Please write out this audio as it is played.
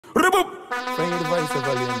Reboop. Find the voice of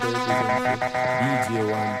Valiant DJ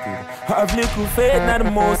Wanted. Have little faith, not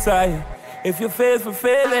the most high. If you fail for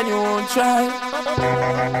fail, then you won't try.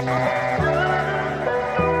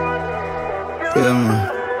 Yeah, man.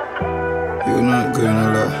 You're not going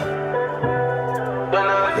a lot.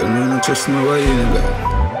 You know, not trust me, why you in that?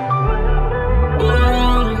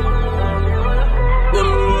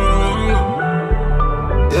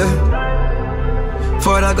 Yeah.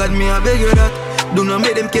 Father God, me, I beg you that. Do not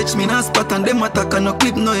make them catch me in a spot and them attack and no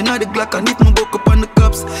clip, no, you know the Glock. And if me buck up on the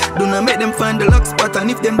cops, do not make them find the lock spot.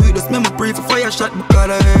 And if them do it, just make me pray for fire shot because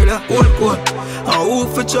I heard that cold. And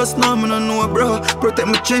who for trust now, me no know, bro. Protect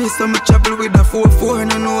my chase and me travel with a 4-4.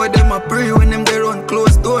 And I know them I pray when them they run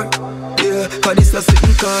close door. Yeah, cause this a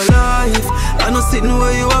sitting called life. I know sitting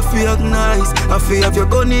where you have to act nice. I feel have your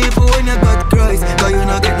gun even when you got Christ. Cause you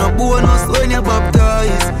not get no bonus when you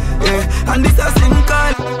baptized. Yeah, and this a sitting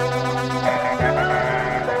called.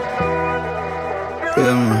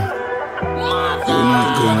 Yeah, man. You're not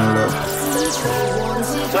going a lot.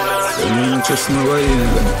 You know, not trust me, why you in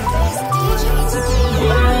that?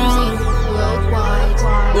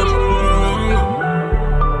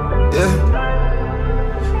 Yeah.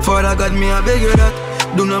 Father God, me, I beg you that.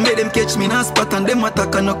 Do not make them catch me in a spot and them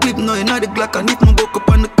attack and no clip, no, you know the Glock. And if me buck up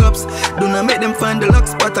on the cops, do not make them find the lock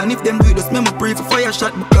spot. And if them do it, just make me pray for fire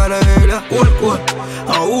shot because I heard that cold.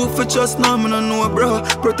 And who for trust now, me no know, bro.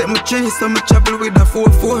 Protect my chase and me travel with a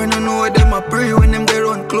 4-4. And I know them I pray when them they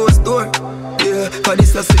run close door. Yeah, cause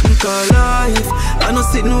this a sitting called life. I know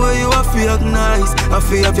sitting where you have to act nice. I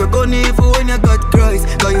feel have your gun even when you got Christ.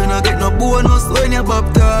 Cause you not get no bonus when you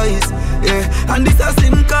baptized. Yeah, and this a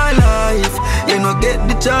sitting called life. You no get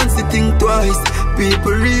the chance to think twice.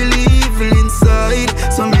 People really evil inside.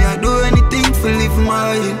 So me I do anything to live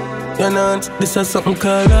mine. You know, this is something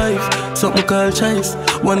called life, something called choice.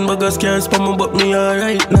 One bag of scars for me, but me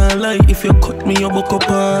alright. Nah lie, if you cut me, you buck up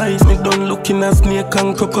eyes. Me done looking at snake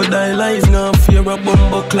and crocodile eyes. Now fear a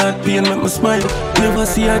bumbo clad pain make me smile. Never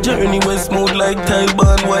see a journey when smooth like tile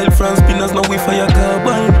band. While France spinners now we fire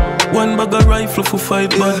carbine. One bag of rifle for 5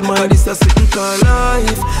 bad man. This a sitting called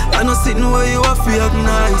life. I know sitting where you have to act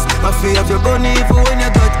nice. I feel have your gun even when you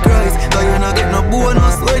got Christ. Cause you not get no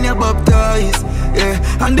bonus when you baptized.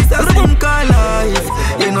 Yeah, and this a sitting called life.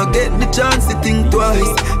 You no get the chance to think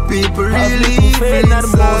twice. People really evil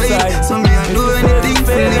inside. So me I do anything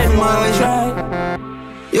to live mine.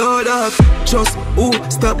 Yo dog, trust who?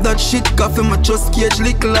 Stop that shit. Coffee my trust cage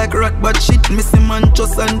lick like rat bad shit. Missing man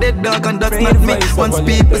trust and dead dog and that's not me. Once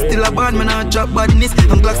people still a bad man I drop badness.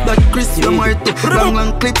 And glass that Chris you married to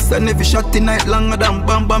long clips. And every shot tonight longer than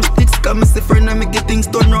bam sticks. Cause me see friend and me get things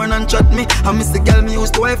turn round and chat me. And me see girl me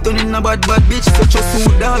used to wife turn in a bad bitch. So trust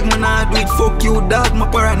who dog man I do it fuck you dog. My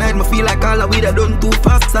paranoid me feel like all the weed I done too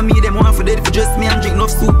fast. So me them want for dead for just me and drink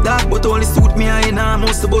enough soup dog. But only suit me I ain't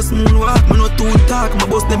most of us moonwalk. Me not too talk my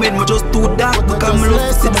boss them made me just too dark. Because me love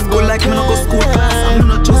to sit in school like me no go school class. I'm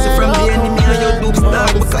not trust you from the enemy and your dupes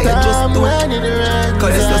dark. Because you just do it.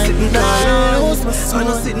 Cause it's not sitting down. I'm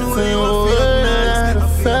not sitting where you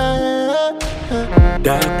feel.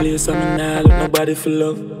 Dark place I'm not look nobody for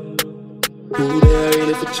love. Who they are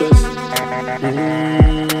really for trust?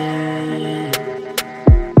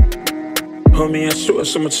 Homie, I show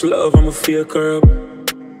so much love, I'm a feel corrupt.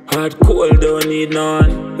 Hard cold, don't need no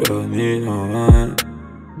one. Don't need no one.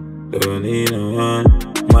 Don't need no one.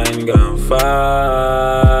 Mind gone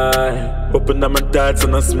far. Open up my thoughts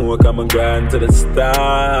and I smoke, I'm going to the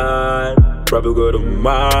start. Probably go to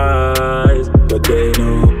Mars. But they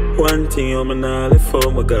know one thing, I'm not live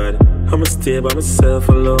for my God. I'ma stay by myself,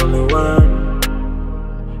 a lonely one.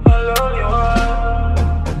 A lonely one.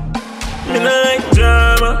 Me not like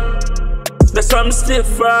drama. That's why I'm still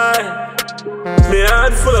fine. Me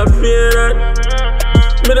heart full of pain.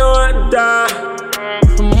 Me don't want to die.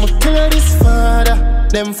 I'ma kill this father.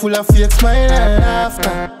 Them full of fake smile and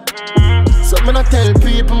laughter. So me not tell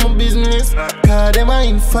people my business, cause them are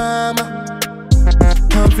informer.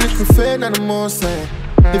 Have little faith in the most high.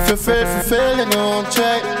 If you're afraid for fail, then you won't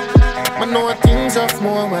try. I know things off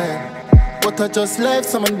more mind, but I just left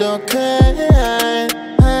someone don't care.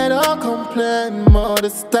 I don't complain more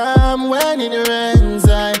this time when it rains.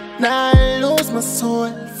 Now I lose my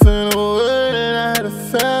soul for the world out of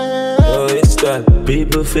faith. Oh, it's that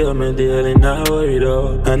people feel me daily, not worried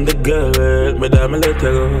though. And the girl hurt me, that me let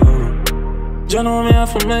her go. You know me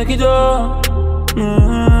have to make it up.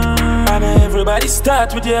 And everybody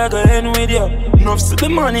start with you, I go end with you. Enough to the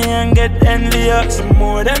money and get envious. The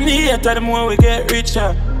more than the hater, the more we get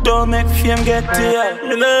richer. Don't make fame get to you.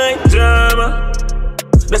 Me like drama,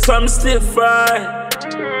 that's why I'm still fine.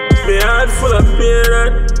 Me heart full of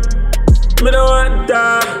pain. Me don't want to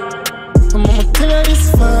die.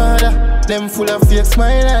 them full of fake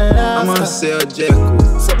smile and laughter. I must say a Jekyll.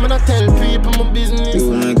 So me not tell people my business.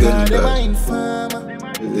 You my good them God. a informer.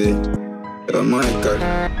 Yeah. Oh my God.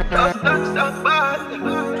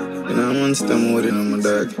 You know, monster more than my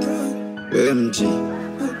dog. MG.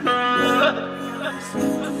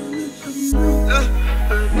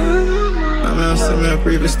 I'm asking my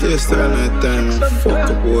previous taster at that time and fuck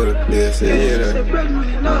up all the place. You hear that?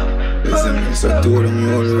 Listen, so I told him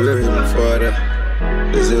you all worry my father.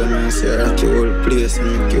 You see what I say, I rock your whole place,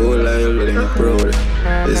 make your whole life let me proud.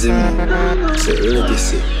 You see me? Say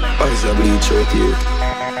legacy, as I bleach out you.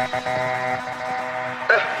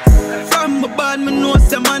 From my band, me know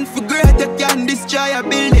some man for great. You can destroy a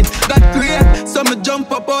building. Got great, so me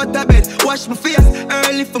jump up out of bed. Wash my face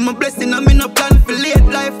early for my blessing. I'm in a plan for late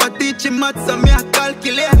life. I teach him maths, so me I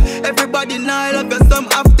calculate. Everybody know I love you, some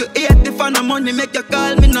have to hate. If I no money, make you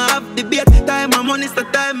call me, no have debate. Time and money, so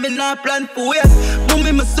time me no plan for waste. Boom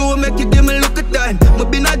in my soul, make you give me look at time. Me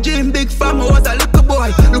been a dream, big fam, I was a little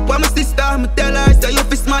boy. Look at my sister, me tell her, say you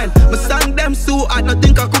fi smile. Me sang them so hard, no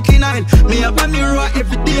think I cooking oil. Me have a mirror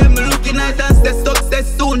every day, me looking at and say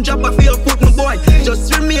success soon. Drop a feel foot, my boy.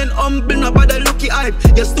 Just remain humble, no bother looky hype.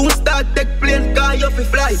 You soon start take plane, car you fi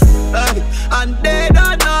fly. And they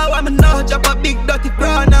don't know I'm now. Drop a big dirty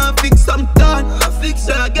crown and fix some town. I fix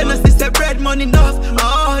her again, I see say bread money enough.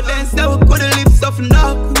 Oh, then say we couldn't live stuff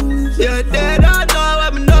now. Yeah, they don't know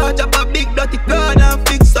I'm now. Drop a big dirty crown and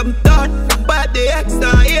fix some town. But the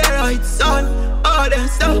extra here, it's son. Oh, then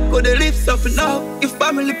so could they live stuff now? If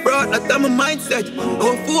family proud, that's my mindset.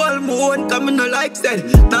 Oh, fool, my own coming no like said.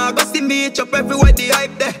 Now I go see me chop everywhere the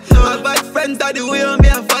hype there. I bad friends that the way me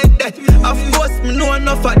I fight that. Of course, me know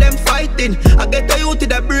enough of them fighting. I get a youth to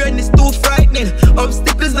the brain is too frightening.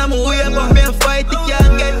 Obstacles na my way, but me I fight it.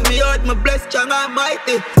 Can't get me out, my blessed strong and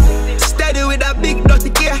mighty. Steady with a big dirty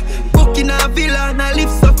gear. Cooking a villa and I live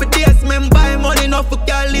stuff for days. Men buy money enough for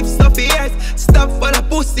can't live stuff for years. Stop for the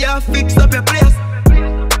pussy and fix up your place.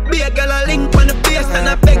 Be a girl a link on the face. And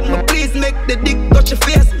I beg me please make the dick touch your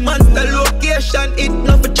face. Monster location, it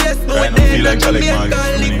not for chase. Me with them like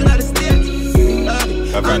Jamaica, live not the States.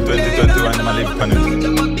 I've run 2021 and I live on it.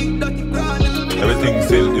 Everything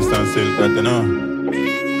still is on still, but you know.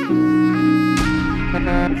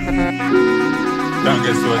 Can't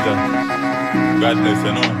get soldier. God bless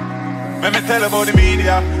you know. Let me tell about the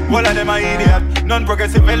media, all of them are idiot.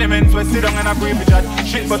 Non-progressive elements, we sit down and I breathe for chat.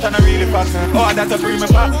 Shit but I'm not really fast, oh that's a free me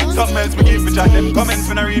back. Something else me give for chat, them comments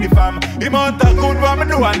when I read the fam. The amount of good what me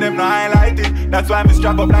do and them no highlight it. That's why me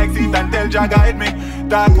strap up like seat and tell Jah guide me.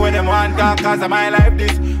 Talk when them want talk cause of my life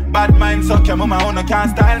this. Bad mind suck your mama own no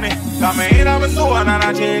can't style me. Got me in on my soul and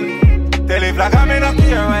I chill. Tell it like I'm in a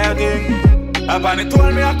care where you think. Up and it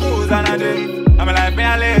told me I cruise and I drink. I'm a life me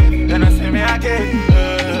I live, then I see me I kick.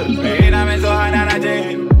 Me in a me so hard and I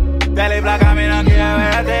drink. Tell it like I'm in a care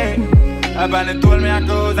where I think. Up and it told me I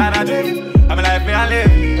cruise and I drink. I'm a life me I live,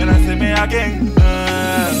 then I see me I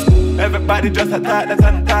king. Everybody just attack that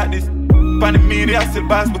and attack this. Pan the media still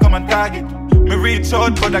pass become a target. Me reach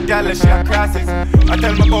out but the girl she a crosses. I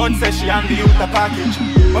tell my board say she and the youth a package.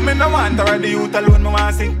 But me no want her the youth alone me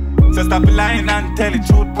want see. So stop lying and tell the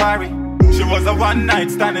truth parry. She was a one night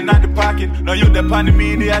standing at the pocket. Now you depend the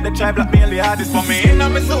media, the try blackmail the artist. For me in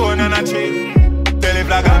on my zone and I chill. Tell it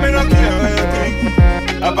like I'm in a care where you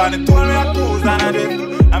think. Up on the tour me a cruise and I dip.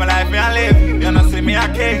 I'm a life me I live, you know see me a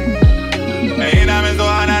king. Me in on my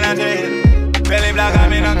zone and I chill. Tell it like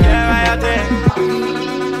I'm in a care where you think.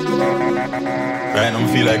 Right now I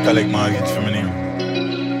feel like I collect mortgage for me name.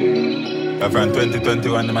 I've run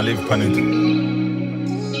 2021 and I live on it.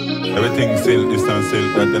 Everything still, this and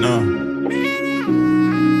still, but you know.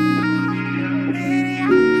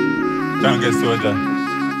 Can't get soldier.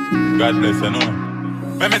 God bless you know.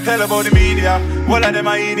 Let me tell about the media, all of them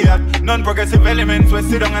are idiot. Non-progressive elements, we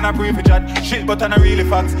sit down and I breathe for chat. Shit but I'm not really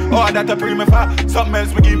facts, oh that a pre me fat. Something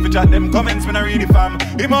else we give for chat, them comments when I read the fam.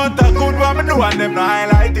 The amount of good what me do and them no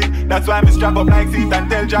highlight it. That's why me strap up like seat and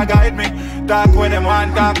tell Jah guide me. Talk when them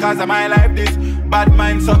want talk cause of my life this. Bad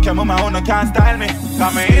mind suck your mama own no can't style me.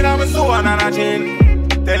 Come in on my soul and I chill.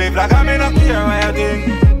 Tell it like I'm in a care where you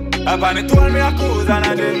think. Up and it told me I cruise and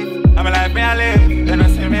I drink. I'm a life me I live, then I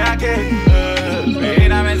see me a king. Me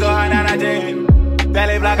in a me so hard and I chill. Tell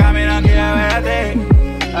it like I'm in a care where you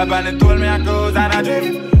think. Up and it told me I cruise and I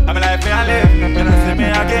drift. I'm a life me I live, then I see me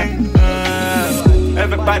a king.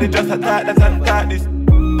 Everybody just attack that and attack this.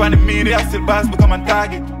 Pan the media still pass become a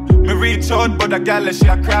target. Me reach out but the girl she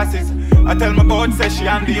a crosses. I tell my board say she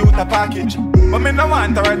and the youth a package. But me no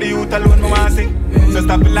want her the youth alone me want see. So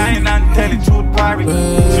stop lying and tell the truth parry.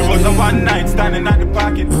 She was a one night standing at the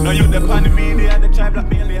pocket. Now you depend on the media, the try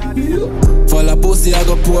blackmail the artist. Fall a pussy pussy I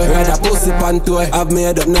go pour. Ride a pussy pan toy. I've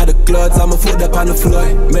made up now the clothes, I'm a foot up on the floor.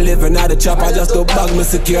 Me living at the chop, I just do bag me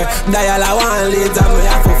secure. Dial I want leads, and me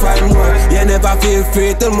have to find more. You never feel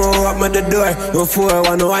free till more up me the door. No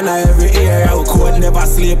 411 every year. I will code, never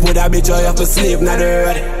sleep with a bitch, or you have to sleep, not the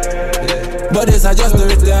road. But this I just the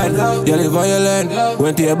return. You live on your land,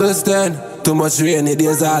 when tables turn. Too much rainy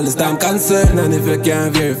days, all this time concern. And if you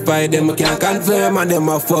can't verify them, you can't confirm. And them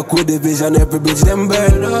a fuck with the vision, every bitch them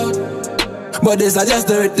burn out. But this I just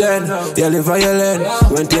the return. You live on your land,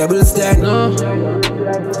 when tables turn.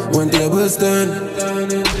 When tables turn.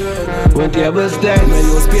 When tables turn. Me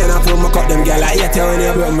use pain and pull my cup, them gal I hate you when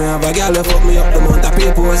you broke. Me have a gal who fuck me up, the amount of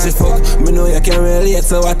people when she fuck. Me know you can relate,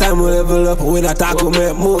 so what time we level up. With a talk we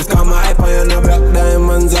make moves, cause my hype on you no black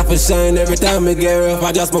diamonds off a shine. Every time me get rough,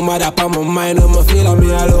 I just put my mother on my mind. I'ma feel on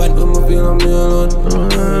me alone, I'ma feel on me alone.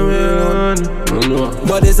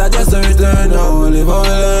 But this I just a return, now live all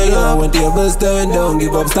alone. When tables turn, don't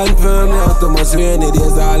give up, stand firm. Now too much rainy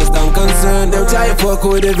days, all this time concerned. Them try to fuck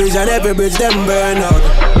with the vision, every bridge them burn out.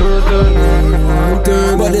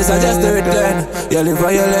 But this I just a return. You live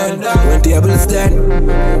on your land, when tables turn.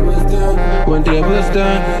 When tables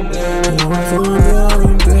turn.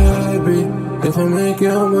 Baby, if I make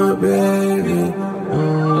you my baby,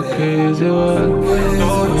 I'm crazy, I'm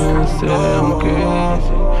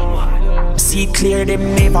crazy. See clear,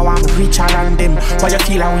 them never want me richer than them. Why you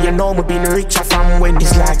feel like you know me been richer from when?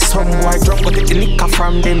 It's like some boy drunk but get the liquor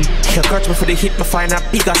from them. You got me for the hit, me find a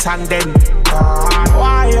bigger song then.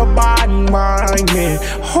 Why you bad mind me?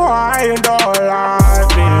 Why you don't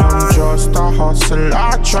like me? I'm just a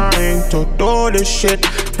hustler trying to do this shit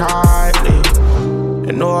nightly.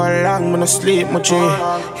 You know how long man I sleep, my G.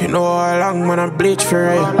 You know how long man I bleach for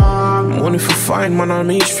real. Money for fine, man I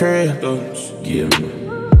meet for real. Don't give me.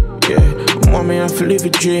 Yeah, mommy I feel live a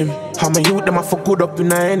dream. How my youth them I for good up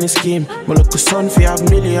in any scheme. My look a son fi have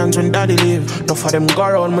millions when daddy live. Not for them go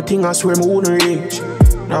around my thing I swear me wouldn't reach.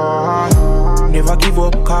 Nah, never give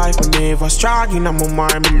up, cause if I never strong in my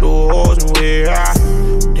mind, me lose me way.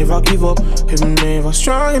 Never give up, if I never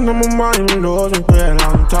strong in my mind, me lose me way.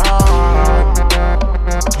 Long time,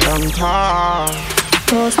 long time,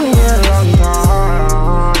 lose me way, long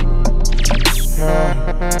time.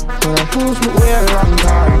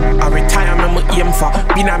 I retire, I'm aim for.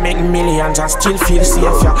 Been a make millions and still feel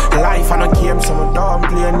safe, yeah. Life on a game, so I don't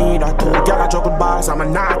play neither. Two girl I juggle balls, I'm a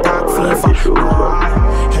not talk FIFA. No,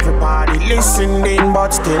 everybody listening,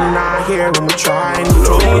 but still not here when we trying to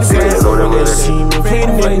do see me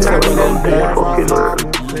winning,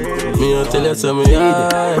 me I tell you something,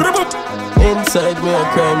 inside me I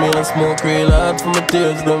cry, me I smoke real hard for my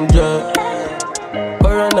tears, them dry.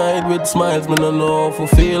 Paranoid with smiles, me no know how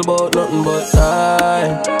to feel about nothing but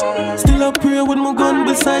I still a pray with my gun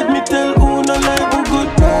beside me, tell who no like me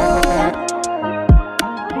goodbye.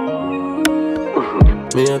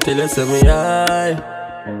 Me I tell you say me high.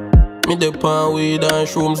 Me dey pan weed and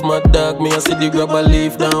shrooms, my dog. Me I see the grab a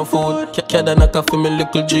leaf down food. Cat and a coffee, me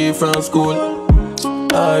little G from school.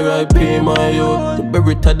 R.I.P. my youth.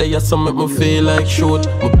 Every time that you saw make me feel like shoot.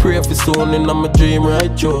 Me pray for soon and I'm a dream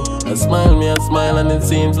right through. I smile and it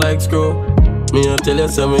seems like screw. Me I tell you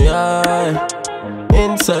say me high.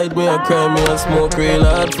 Inside me I cry, me I smoke real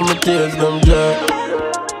hard for my tears them dry.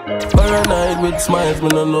 Paranoid with smiles, me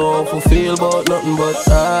no know how to feel about nothing but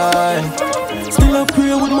I still a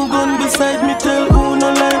pray with my gun beside me, tell who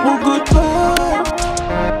no like me goodbye.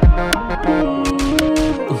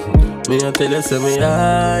 Me I tell you say me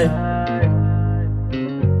high.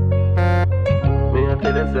 Me I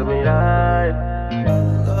tell you say me high.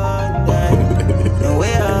 And we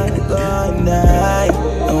are gonna die.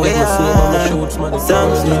 And we are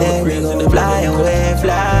someday we gon' fly away,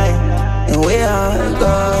 fly. And we are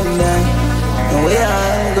gonna die. And we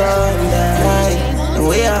are gonna die. And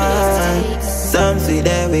we are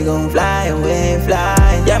someday we gon' fly away,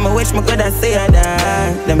 fly. Yeah, me wish me coulda see her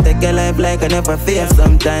die. Them take your life like I never fear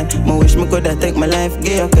sometime. Me wish me coulda take my life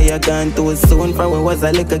gear, cause you're gone too soon. For we was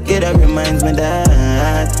a little kid, that reminds me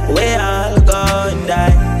that we all gon'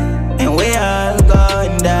 die. And we all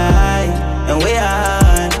gon' die. And we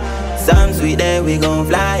all some sweet day we gon'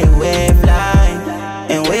 fly away, fly.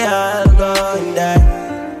 And we all gon' die.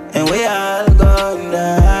 And we all gon'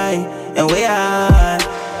 die. And we all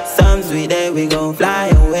some sweet day we gon' fly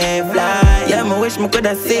away, fly. Yeah, me wish me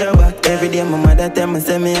coulda see her back. Every day my mother tell me,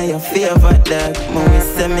 say me and your favorite dog. Me wish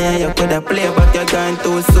say me and you coulda play back. You're gone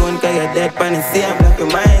too soon, cause you're dead pan the same block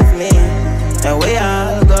reminds me. And we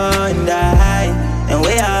all gon' die. And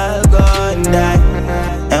we all gon' die.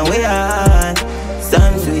 And we all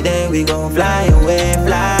some sweet day we gon' fly away,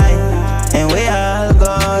 fly. And we all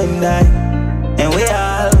gon' die. And we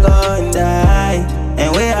all gon' die.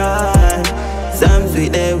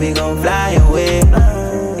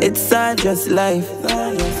 it's all just life.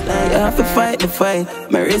 You have to fight the fight.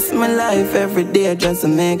 I risk my life every day just to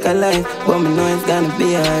make a life. But me know it's gonna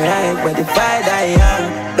be alright. But if I die young,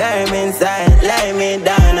 bury me inside, lay me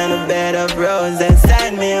down on a bed of roses.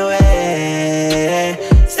 Send me away,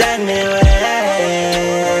 send me away.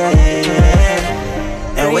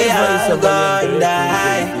 And we all gonna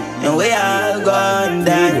die, and we all gonna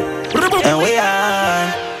die, and we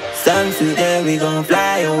all. Some today we gon'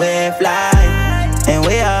 fly away, fly. And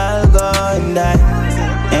we all gon' die,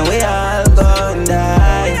 and we all gon'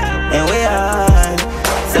 die, and we all.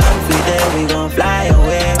 Some today we gon' fly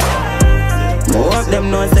away. More of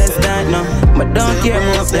them know say start now, but don't care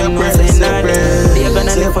more of them know say not. They're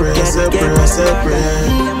gonna live up, get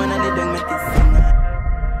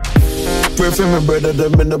Pray for my brother,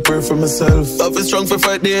 them and I pray for myself. Love is strong for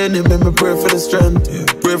fight the enemy, me pray for the strength.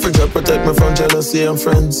 Pray for God protect me from jealousy and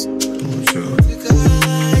friends.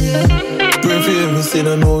 Pray for every sin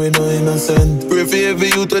I know we no innocent. Pray for every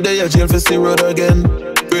youth today I jail for see road again.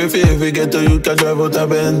 Pray for every ghetto you can drive out a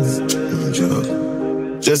Benz.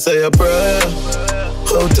 Just say a prayer.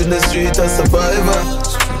 Out in the street a survivor.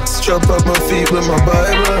 Strap up my feet with my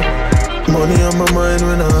Bible. Money on my mind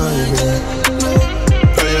when I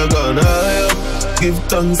prayer gone higher. Give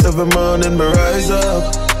thanks every morning me rise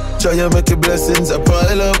up. Try to make your blessings a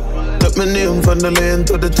pile up. Let me name from the lane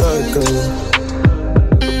to the title.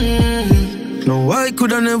 No, I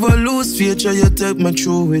could never lose faith. Try you take me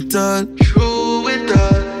through it all.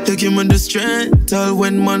 Take him in the strength. All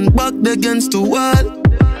when man backed against the wall.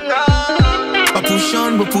 I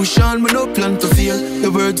push on, me no plan to fail.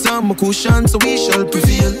 The words are my cushion, so we shall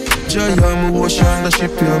prevail. Joy on my ocean, the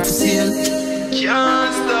ship you have to sail.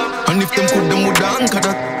 Can't stop. And if them could, them would anchor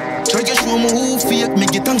that. Try to show me who fake, me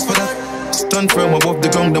get thanks for that. Stand firm above the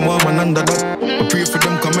ground, them warm and under that. I pray for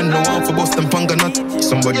them coming, no one for bust them panga nut.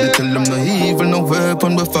 Somebody tell them no evil, no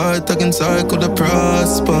weapon, but fight against I could have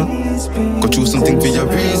prosper. Go through something for your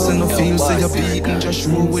reason, I feel say you're beaten,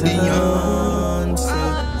 Jahshii with the Nhance.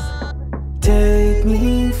 Take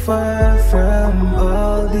me far from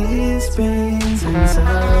all these pains and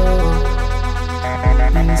sorrow.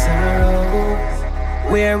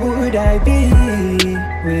 Where would I be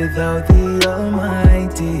without the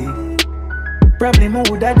Almighty? Probably me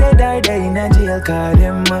woulda dead or die in a jail, 'cause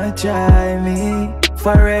them a try me.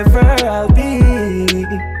 Forever I'll be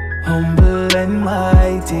humble and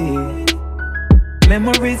mighty.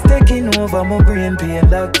 Memories taking over my brain, pain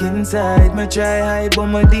locked inside. Me try hide, but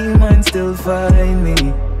my demons still find me.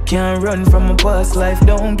 Can't run from my past life,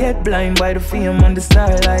 don't get blind by the fame on the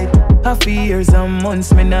starlight. Half years and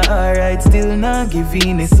months, me not alright. Still not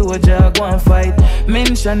giving a soldier go and fight.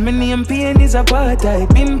 Mention my name, pain is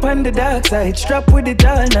apartheid. Been on the dark side, strapped with it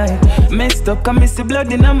all night. Messed up, can miss the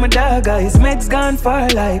blood in my dog eyes. Meds gone far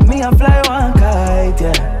like me, I fly one kite,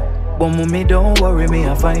 yeah. But mommy, don't worry, me,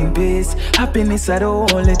 I find peace. Happiness are the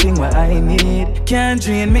only thing what I need. Can't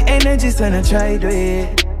drain me energies when I try to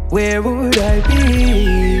it. Where would I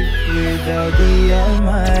be without the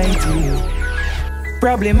Almighty?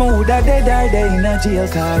 Probably me woulda dead or die in a jail,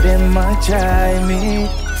 'cause them a try me.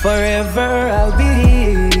 Forever I'll be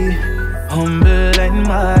humble and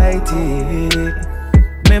mighty.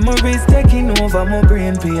 Memories taking over my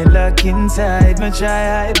brain, pain locked inside. Me try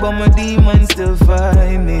hide, but my demons still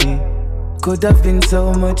find me. Could have been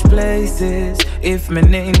so much places if me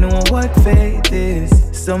ain't know what faith is.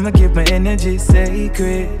 So me keep my energy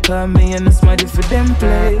sacred. Call me and somebody for them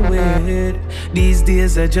play with. These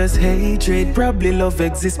days are just hatred. Probably love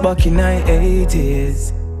exists back in the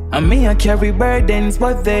 80s. And me I carry burdens,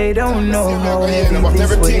 but they don't know how heavy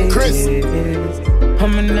this weight is.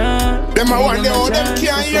 I'm not. Them I wonder how them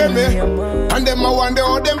can't hear me, and them I wonder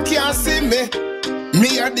how them can't see me.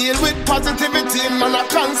 Me I deal with positivity, man I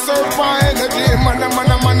conserve my energy, man I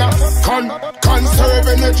conserve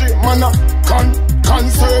energy, man I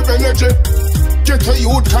conserve energy. Get a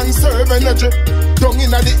youth conserve energy. Down in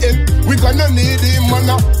the end, we gonna need him, man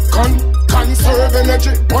I conserve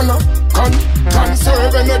energy, man I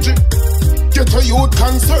conserve energy. Get a youth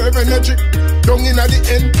conserve energy. Down in the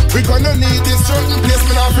end, we gonna need this. Certain place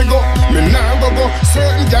me nah fi go, me nah go.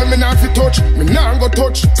 Certain girl me nah fi touch, me nah go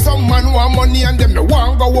touch. Some man want money and them no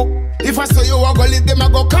want go up. If I say you a go live, them I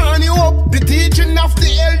go can you up. The teaching of the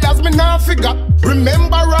elders me nah forgot.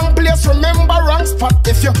 Remember wrong place, remember wrong spot.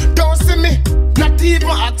 If you don't see me, not even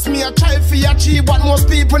ask me. I try fi achieve what most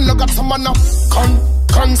people no got. Some man a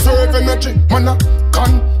conserve energy, man a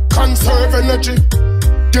conserve energy.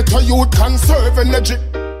 Get a youth conserve energy.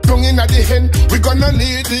 Down in the end, we gonna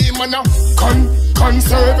need the man a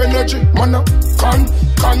conserve energy, man a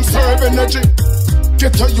conserve energy.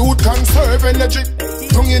 Get a youth conserve energy.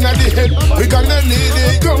 tongue in the head. We gonna need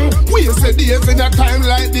it young. We say days in a time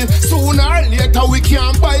like this. Sooner or later we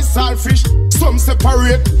can't buy saltfish. Some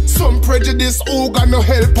separate, some prejudice. Who gonna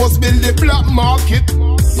help us build the black market?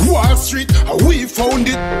 Wall Street, we found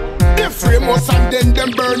it. They frame us and then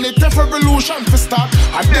them burn it. If revolution to start,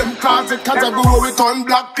 and them cause it. Cause everywhere we turn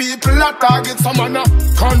black people a target. Some man a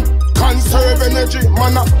conserve energy.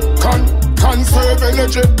 Man a conserve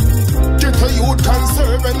energy. Get a youth,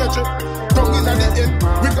 conserve energy. Tongue in the head,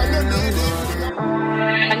 we gonna need it.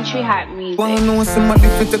 Country Hat Music. Wanna know somebody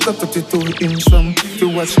fi take a 32-inch from. To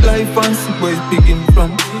watch life and see where it's begin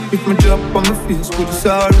from. If my drop on my face, would you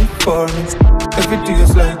sorry for me? Every day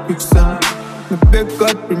is like quicksand. Me beg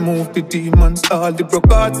God remove the demons. All the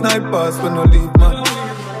broke hearts snipers when I leave man.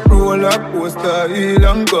 Roll up, poster, heal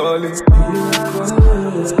and call it.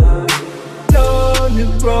 Lonely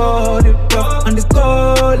road, it rough, and the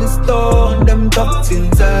call is stone. Them top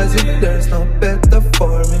things as if there's no better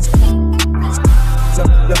for me.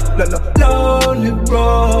 Lonely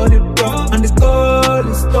road, it rough, and the call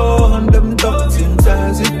is stone. Them top things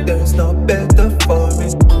as if there's no better for me.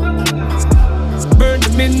 Burn the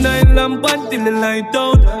midnight lamp until the light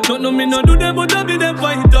out. Don't know me no do them, but I be them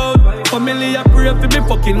fight out. Family I pray for me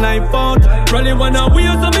fucking life out. Rally one away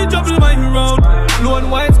so me trouble my road. Lone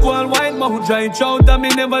white squall, white mouth dry chout. And me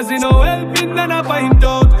never see no helping and I find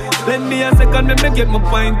out. Lend me a second, me get my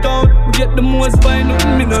pint out. Me get the most fine,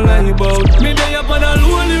 nothing me no lie about. Me day up on a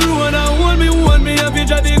lonely road and hold me a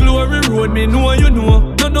picture the glory road. Me know you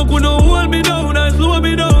know. No could no hold me down and slow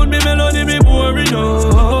me down. Me melody me boring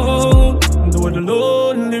out. Though the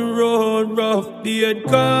lonely road rough, the head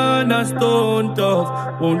cornerstone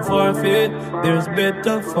tough. Won't forfeit, there's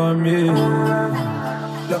better for me.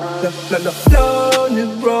 Lonely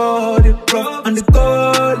road, it rough, and the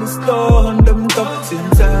call is stone. Them top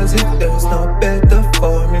things as if there's no better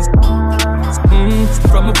for me.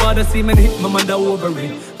 From my father see me hit my mother over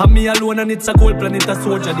it. And me alone and it's a cold planet, a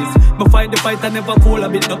soldier this. Me fight the fight and never fall a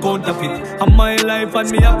bit no counterfeit. And my life and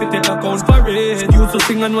me have to take account for it. Used to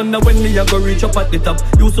sing and wonder when me a go reach up at the top.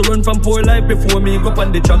 Used to run from poor life before me go up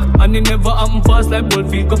on the track. And it never happen fast like bold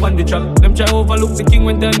feet go up on the track. Them try overlook the king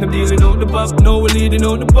when time them dealing out the pop. Now we leading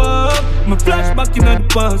out the pop. My flashback in the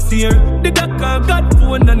past year. The doctor got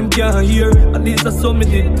phone and him can't hear. At least I saw me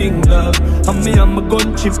the thing love. And me and my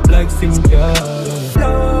gun chip like Simca.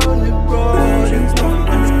 Lonely road, it's stone,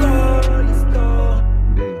 and the call is stone.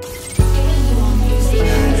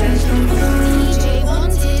 DJ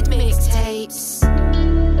Wanted mixtapes.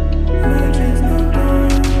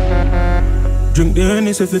 Drink the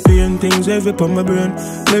Hennessy for pain, things heavy on my brain.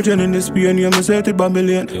 Legend in this pain, yeah, me set it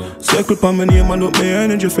Babylon. Circle on my name, I look my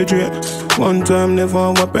energy for drain. One time,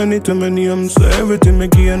 never wap any to my name. So everything me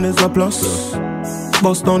gain is a plus.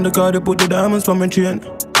 Bust down the car, they put the diamonds for my chain.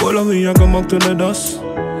 All of me, I come up to the dust.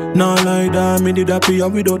 Nah like that, me did happy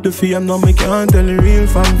without the fear. Now me can't tell the real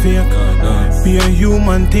from fake. Be a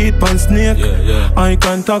human, teeth and snake. I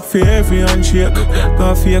can't talk for every handshake.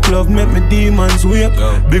 Cause fake love make me demons wake.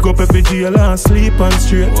 Big up every jail and sleep and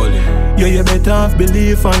straight. Yeah, you better have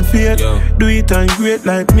belief and faith. Do it and great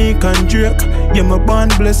like me can Drake. Yeah, my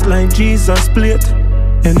bond blessed like Jesus plate.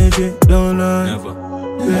 Energy don't lie,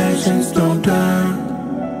 legends don't die.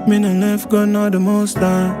 Me no left gun or the most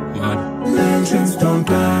time. Legends don't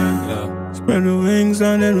die. Spread the wings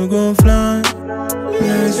and then we go fly.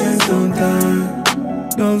 Legends don't die.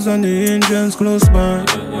 Dogs and the angels close by.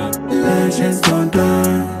 Legends don't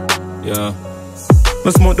die. I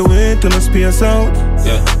smoke the way to my space out.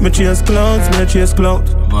 Me chase clouds, me chase clout.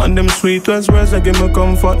 And them sweet as words that give me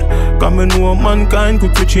comfort. Cause me know mankind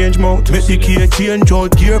quick to change mouth. Make the key change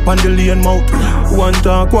out, gear pan the lane mouth. One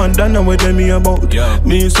talk, one done, and what them here about.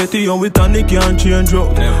 Me set it on with and they can't change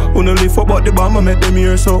out. Wanna live about the bomb, I make them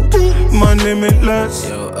hear so. Man limitless,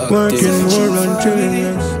 working more and chilling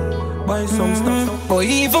less. Buy some stuff. Boy,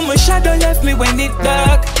 even my shadow left me when it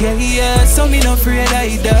dark. Yeah, so me no afraid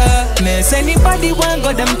of darkness. Anybody want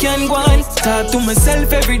go, them can go on. Talk to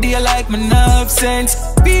myself every day like my nerve sense.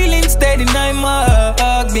 Feeling steady in my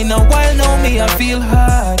heart. Been a while now, me I feel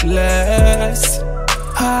heartless.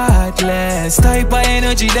 Heartless, type of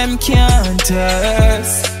energy them can't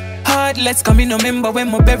test. Heartless, come in no member when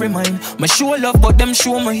my bury mine. My show love, but them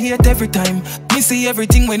show my hate every time. Me see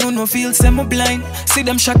everything when you no feel, say me blind. See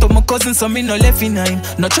them shot up my cousins, so me no left in nine.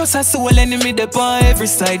 No trust a soul enemy, they on every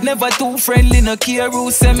side. Never too friendly, no care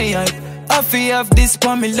who say me hype. I feel have this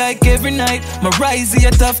for me like every night. My rise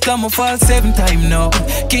here tough time, I fall 7 times now.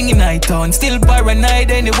 King in night town, still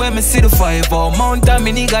paranoid anywhere me see the 5-0. Mountain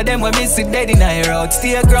me nigga, them when me see dead in high road.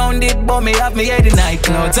 Stay grounded, but me have me head in high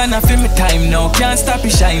clouds. And I feel me time now, can't stop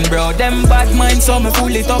it shine bro. Them bad minds so me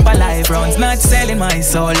full it up alive rounds. Not selling my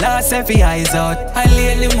soul, lost every eyes out. I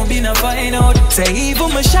lately me been a find out. Say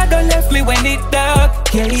even my shadow left me when it dark.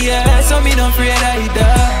 Yeah, so me don't afraid I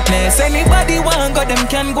darkness. Anybody want go, them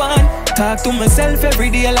can go on. Talk to myself every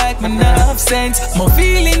day like me not have sense. My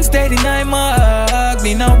feelings dead in my heart.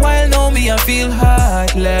 Been a while now, me I feel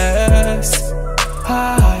heartless.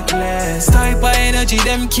 Heartless. Type of energy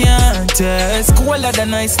them can't test. Cooler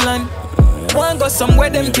than Iceland. Want go somewhere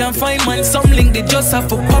them can't find man. Some link they just have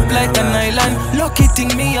to pop like an island. Lucky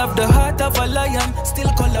thing me have the heart of a lion.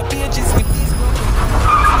 Still color pages with these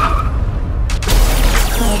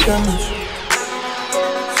broken.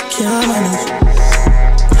 Can't manage.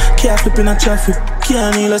 Can't flip in a traffic.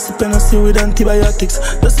 Can't heal a sip and a see with antibiotics.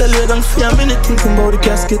 Just a lay down for a minute thinking about the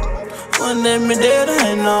casket. One day me dead,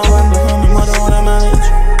 I know. Wonder how me mother wanna manage.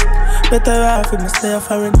 Better off if me stay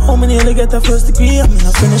foreign. How many only get a first degree? I mean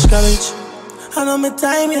I finish college. I know my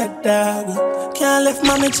time yet, dog. Can't left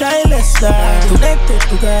mommy childless, dog. Connected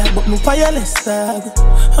to God, but me fireless, dog.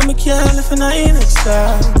 And me can't live in a Enix,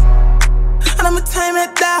 dog. And I'm a time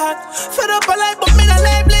at dog. Fed up a life, but me not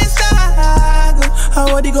labeless, dog.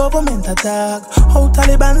 How the government attack? How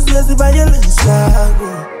Taliban's use the violence, dog.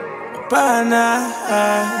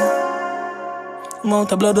 Paranoid.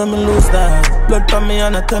 Amount of blood when me lose that. Blood from me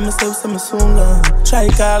and I tell myself so me soon gone. Try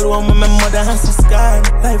call one with my mother and she's gone.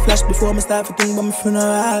 Life flash before me start to think about my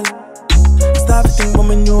funeral. Start to think about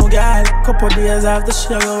my new girl. Couple days after she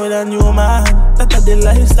go with a new man. That's the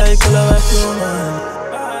life cycle of a human.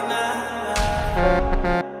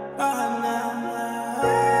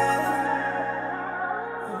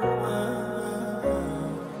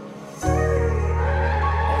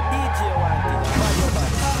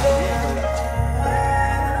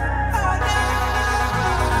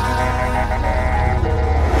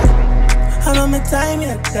 I know my time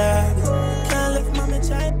yet, dog. Can't lift my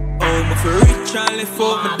child. Oh, my for rich and lift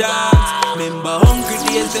out my dogs. Remember hungry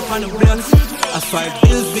days up on the blocks. A 5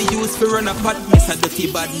 bills we use for run a pot. Miss a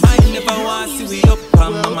dirty bad mind, never want to see we up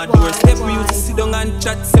on mama doorstep. We used to sit down and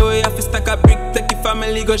chat. So we have to stack a brick, take the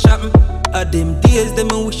family go shopping. Them days,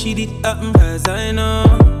 them I wish it did happen. Cause I know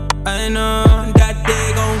that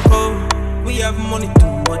day gon' go. We have money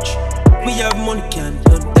too much. We have money can't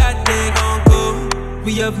done. That day gon' go.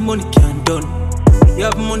 We have money can't done. We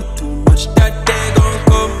have money too much. That day gon'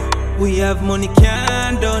 come. We have money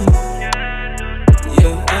can't done.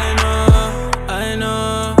 Yeah, I know.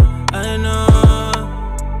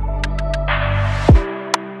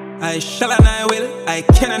 I shall and I will, I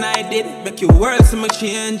can and I did. Make your world so much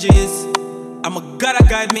changes. I'm a God to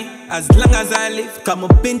guide me as long as I live. Cause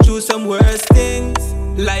I've been through some worse things.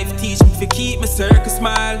 Life teach me to keep my circle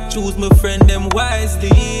smile. Choose my friend them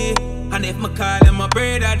wisely. And if my call them a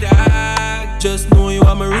brother dog, just know you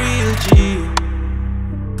are my real G.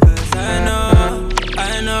 Cause I know. Cause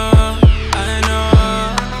I know.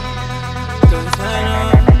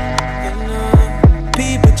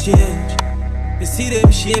 People change. You see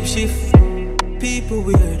them shape shift. People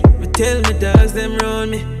weird. But tell me dogs them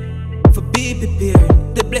round me. For be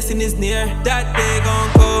prepared. The blessing is near. That day gon'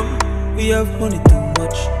 come. We have money too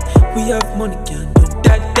much. We have money can't do.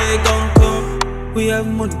 That day gon' come. We have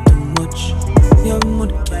money too much. We have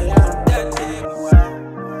money can't do. That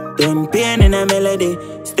day. Them pain in a melody.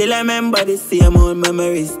 Still I remember the same old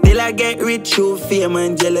memories. Still I get rich through fame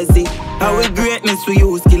and jealousy. Our greatness we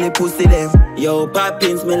use kill a pussy them. Yo,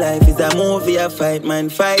 Poppins, my life is a movie, a fight, man.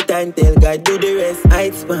 Fight and tell God do the rest.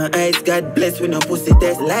 Heights, man, eyes, God bless with no pussy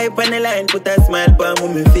test. Life on the line, put a smile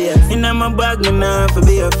on my face. In my bag, me nah for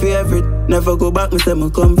be a favorite. Never go back, me say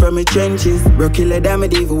me come from the trenches. Broke killer damn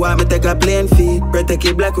it, even want me take a plane feet. Protect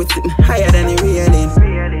it black with sitting higher than the railing.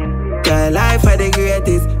 Cause life are the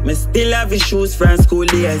greatest. Me still have shoes from school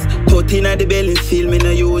days. 13 at the belly, feel me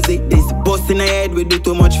no use it. This bust in the head, we do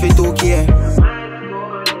too much for 2K.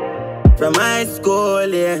 From high school,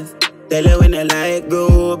 yes. Tell you when I like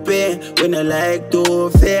groping, when I like too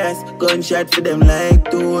fast. Gunshot for them like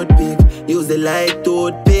toothpick. Use it like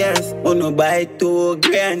toothpaste. Uno buy 2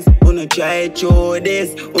 grands. Uno try through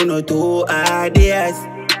this. Uno 2 ideas.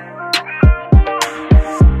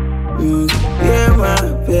 Yeah, my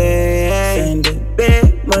pain. Send the big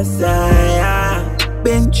Messiah.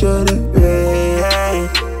 Been through the rain.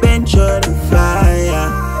 Been through the fire.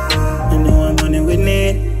 I know I'm money we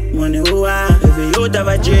need. Money who I. Every youth have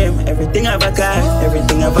a dream. Everything have a car.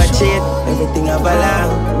 Everything have a cheat. Everything have a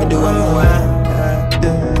laugh. Me do what I want.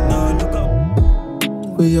 No, look up.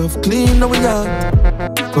 We have clean, now we are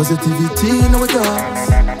positivity, now we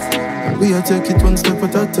are. We are take it one step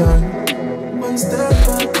at a time. One step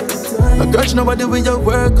at a time. I grudge nobody with your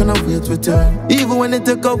work and I wait return. Even when it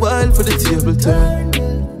take a while for the table turn.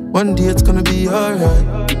 One day it's gonna be alright.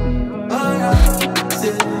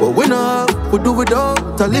 But we know we do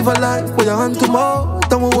without to live a life where your hand to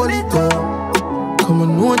mouth and we hold it down. Come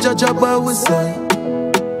on, no judge by our side.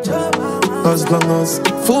 As long as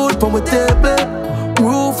food on the table,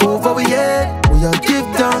 roof over we head, we are give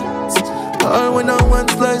thanks. All when I want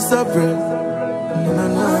slice of bread.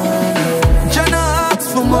 Jenna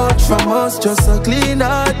asks for much from us, just a clean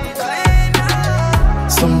heart.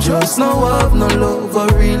 Some just no have no love or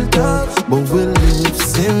real talk, but we live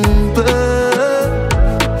simple.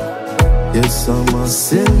 Yes, I'm a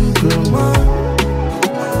simple man.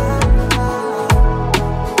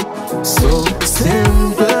 So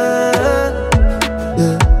simple,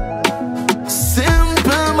 yeah.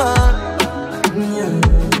 Simple man, yeah.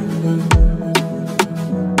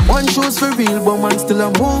 One shows for real, but man still a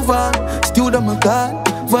mover. Still my God,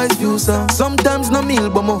 vice versa. Sometimes no meal,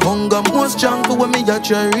 but my hunger more strong for when me a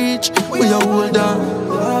try reach. We a hold on.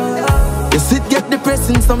 Yes, it get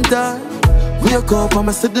depressing sometimes. Wake up,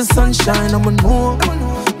 I'ma see the sunshine, I'ma know.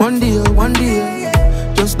 One day,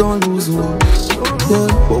 just don't lose hope. Yeah,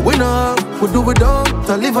 but we know we do without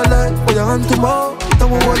to live a life where your hand to mouth,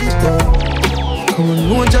 and we hold it down. Come on,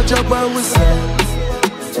 no judge by ourselves.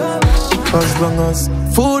 As long as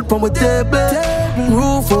food on the table,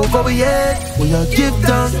 roof over we head, we are give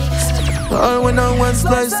thanks. All when I want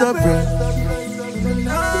slice of bread.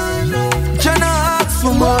 Jenna asks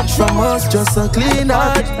for much from us, just a clean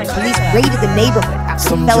heart. Police raided the neighborhood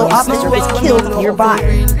after a fellow officer was killed nearby.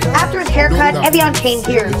 After his haircut, Evian came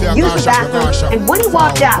here, used the bathroom, and when he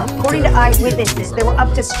walked out, according to eyewitnesses, there were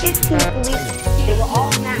up to 15 police. They were all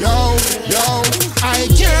masked. Yo, I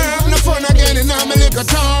can't have no fun again in my little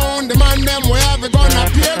town. The man them we have it gonna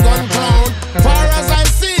appear gun clown. Far as I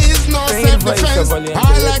see is no self-defense.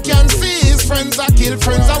 All I can see is friends I kill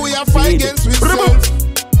friends, and we are fight against ourselves.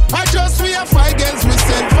 I just we are fight against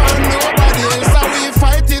ourselves and nobody else, and we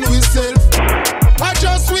fighting ourselves. I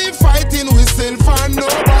just we fighting ourselves and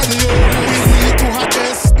nobody else. We need to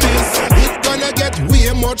address this. It's gonna get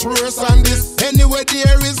way much worse than this. Anyway,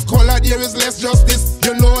 there is color, there is less justice.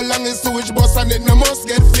 You know long is sewage bus and it no must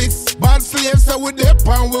get fixed. Bad slaves say we dip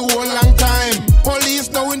and we whole long time. Police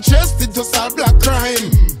now interested to solve black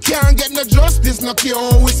crime. Can't get no justice, no care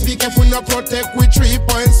how we speak. If we no protect with 3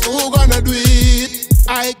 points, who gonna do it?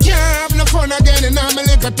 I can't have no fun again in my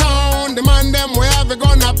little town. The man them we have a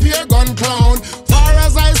gun appear gun clown. Far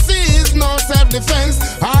as I see is no self-defense.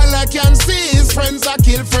 All I can see is friends I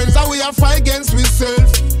kill friends, and we are fight against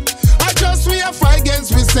ourselves. I just we are fight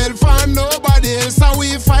against ourselves and nobody else, and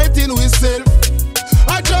we fighting ourselves.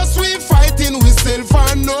 I just we fighting ourselves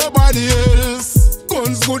and nobody else.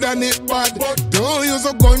 Guns good and it bad, but don't use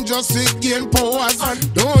a gun just to gain powers.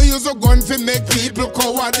 Don't use a gun to make people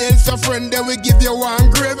coward. Else a friend then we give you one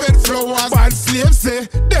graved flowers. Bad slaves say,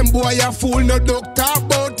 them boy a fool, no doctor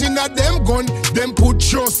about in a them gun. Them put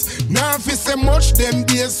trust. Now if it's a much them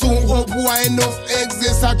days soon hope why enough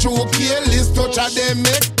exist a true careless touch of them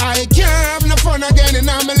make. I can't have no fun again in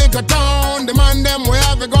my little town. The man them we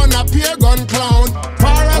have a gun appear gun clown.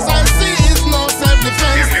 Far as I see is no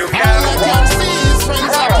self-defense. All I can see is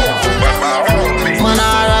friends I kill friends. Man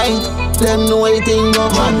alright, them know anything go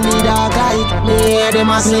man the dark light. Me hear them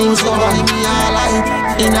a sing so give me a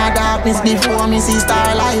light. In a darkness before me see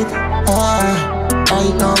starlight.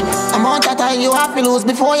 Right now, I'm out of time you have to lose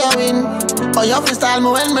before you win. Or you freestyle me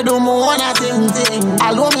when me do my own thing.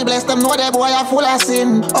 Although me bless them know that boy are full of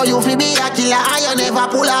sin. Or you fi be a killer and you never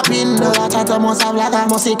pull a pin. No that chatter must have like a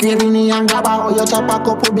must say craving and grabber. Or you chop a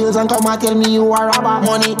couple bills and come and tell me you are robber.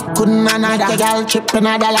 Money couldn't another girl trip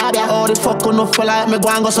another lab. How the fuck you no feel like me go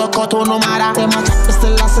and go suck out no matter. Them a chop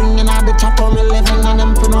still a singing at the chop on me living. And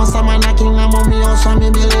them pronounce some man a king and mommy also me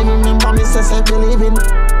believe. Remember me say believing.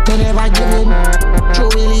 They never give in. True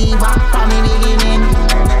believer from the beginning.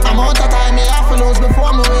 I'm out of time, me have to lose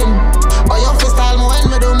before me win. Or you freestyle me when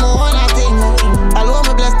me do my own thing. Although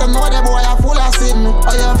me bless them know the boy are full of sin.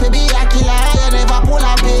 Or you fi be a killer, you never pull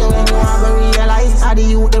a pill. You have to realize how the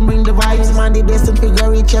youth them bring the vibes. Man the destined figure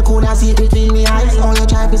reach, you coulda see it between me eyes. Or you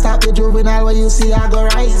try to stop the juvenile where you see I go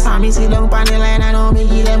rise. And me see them pan the line, I know me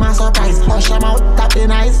give them a surprise. Hush them out, tap the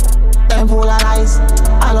nice. Them full of lies.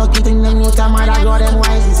 I lucky think them youth and mother grow them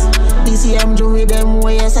wise. DCM jewelry them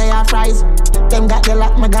way you say I fries. Them got the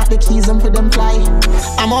lock, me got the keys and for them fly.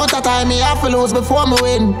 I'm out of time, me have to lose before me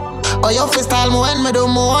win. Or you freestyle me when me do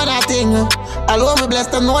my own thing. Alone me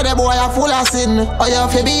blessed to know the boy are full of sin. Oh, you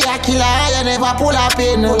fi be a killer, you never pull a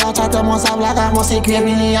pin. Pull a chat, must have like a must crave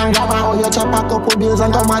million grabber. Oh, you chop a couple bills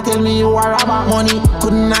and come and tell me you a robber. Money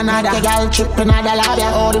couldn't another girl trip another lab.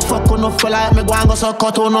 Yeah, all the fuck no feel like me go and go so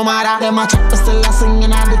cut on no matter. Them a chop still a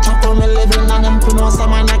singing at the chat on me living. And them fi know some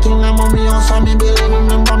man a king and mommy on so me believe.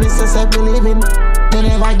 Remember me say self believing. They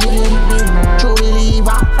never give in. True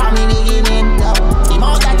believer from the beginning. The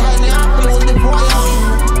amount that time you have to lose before you win.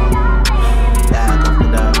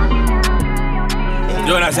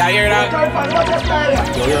 Jonas, I hear that?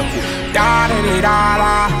 Da da da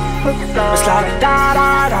da. It's like da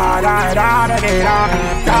da da da da da da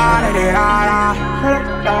da da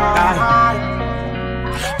da.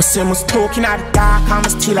 My son was talking at the dark, I'm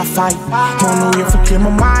still a fight. Don't know if I clear my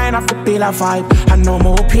mind, I feel feel a vibe. I know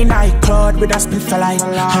my open night cloud with a split for light. I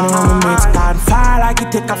know my mates start fire like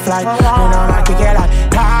it take a flight. You know I can get like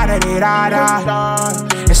da da da da da.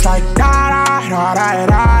 It's like da da da da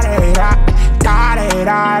da da da. Da da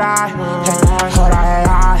da da,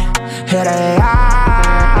 hey da da,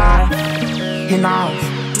 you know,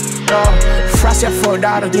 frost your for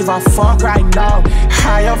that, don't give a fuck right now.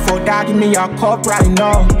 Higher for that, give me a cup right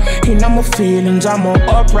now. In my feelings, I'm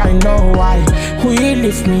up right now. Why? We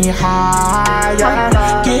lift me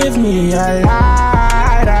higher, give me a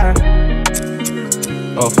lighter.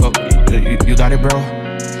 Oh fuck, you got it, bro.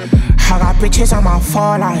 I got bitches on my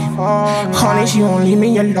fall life. Honey, she won't leave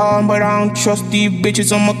me alone, but I don't trust these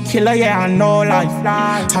bitches. I'm a killer, yeah, I know life.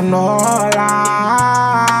 I know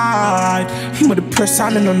life. Him with the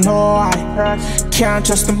person, I don't know I can't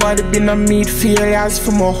trust nobody, been a meat failures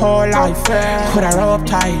for my whole life. Put her up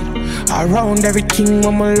tight around everything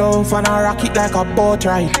with my love, and I rock it like a boat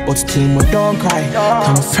ride. But still, me don't cry.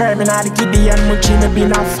 Confirming all the giddy and my dream,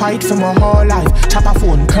 been a fight for my whole life. Chop a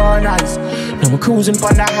phone, corn eyes. Now I'm cruising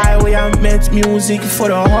on the highway and make music for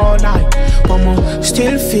the whole night. But I'm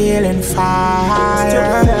still feeling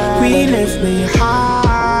fire. We lift me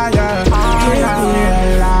higher. Give me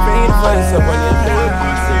a light.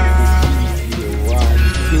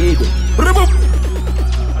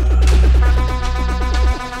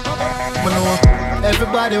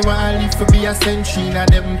 Everybody want to live for be a century. Now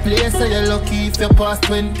them place so you're lucky if you pass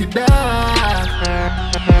 20 dark.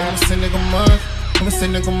 I'm saying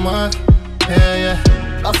nigga mark. Yeah.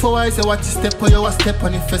 Otherwise you watch you step or you a step.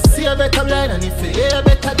 And if you see a better blind and if you hear a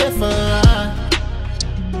better deaf.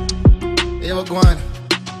 Yeah, what go on?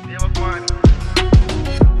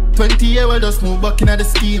 20 years we'll just move back in the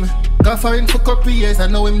scheme. Got foreign for couple years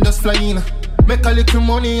and now him just flying. Make a little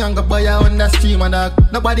money and go buy a on the stream and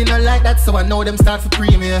nobody not like that, so I know them start for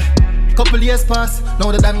premiere. Couple years pass,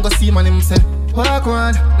 now the Dan go see man him say, walk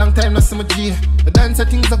on, long time no see my G. The dancer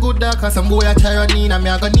things are good dog, cause some boy a try running and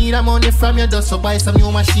me I go need a money from you just so buy some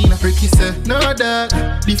new machine. Ricky say, no dog,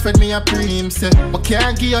 different me a preem say, but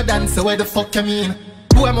can't give you dancer, where the fuck you mean?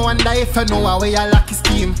 Boy I wonder if I know how way I like his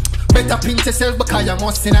scheme. Better pinch yourself because you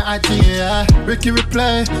must in a idea. Ricky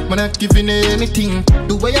reply, man not giving you anything.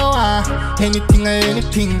 Do what you want, anything or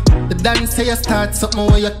anything. The dance say you start something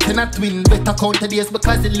where you cannot win. Better count the days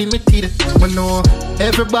because it's limited. But no,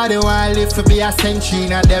 everybody want to live to be a century.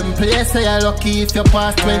 Now them place say you're lucky if you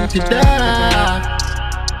pass 20 dark.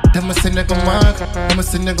 Them must say nigga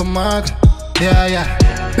mark. Yeah.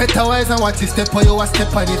 Better wise and watch you step or you a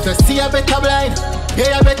step. And if you see a better blind,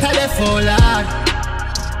 yeah you better left for lad.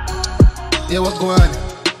 Yeah, what go on?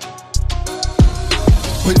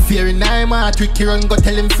 With fear in I'm a tricky run, go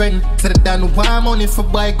tell him friend. Said that Dan want money for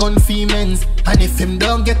buy gun for men's. And if him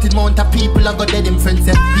don't get it, mount of people I go dead him friends.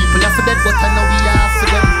 Say people are for dead, but I know we are for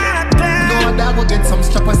them. No dog will get some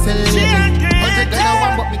strap or sell him. $100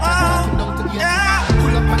 one, but we can't talk him down to the end.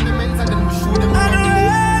 Pull up on the men's and then we shoot them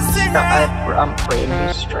around. I'm praying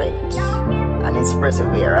his strength and his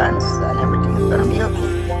perseverance and everything's gonna be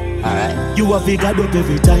okay. Alright. You have a God up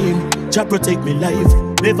every time. Jah protect me life.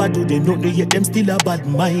 Never do them nothing yet them still a bad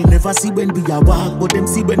mind. Never see when we a walk, but them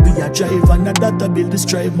see when we a drive. And a daughter build the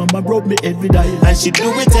strive. Mama rub me every day, and she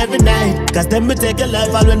do it every night. Cause them me take a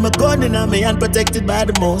life, all when me gun in on me and protected by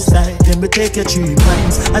the most high. Them me take you 3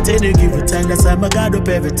 times at any given time. That's why my God up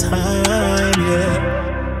every time,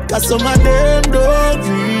 yeah. Cause some of them don't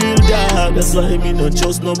real dog. That's why me not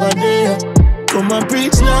trust nobody. Come and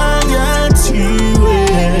preach loyalty,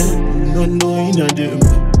 yeah. No knowing of them.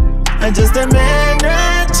 And just a man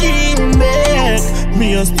that you make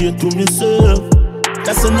me a stay to myself.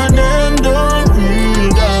 Cause some of them don't real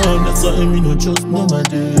down. That's why me no trust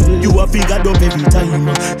nobody. You a figured up every time.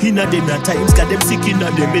 Inna them at times, cause them sick inna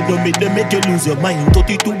them. It don't make them make you lose your mind.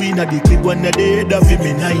 32 inna the clip, one of the head of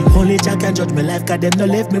me 9. Only Jah can judge my life, cause them no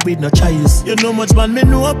left me with no choice. You know much man, me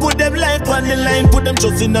know I put them life on the line. Put them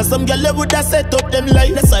trust in some girl that woulda set up them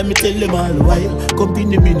life. That's why me tell them all the while.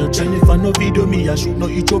 Company me no trying if I no video me, I shoot no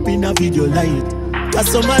each up in a video light. Cause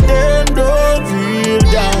some of them don't real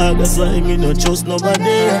dog. That's why me no trust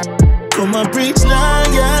nobody. Come and preach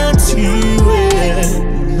loyalty,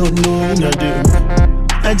 no none of them.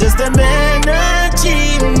 I just a man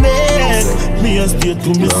achievement. Me a stay to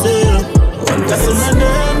myself. Cause some of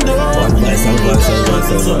them don't real dog.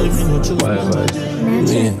 That's why me no trust nobody.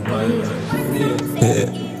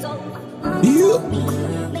 You.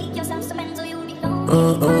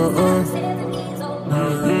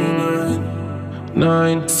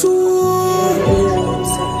 Nine, two,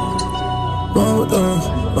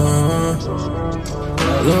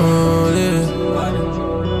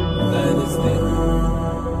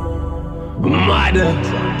 mother.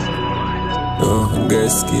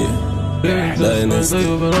 Gerski, Dynasty,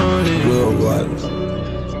 Worldwide.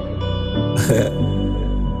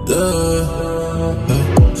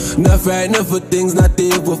 Not right enough for things, not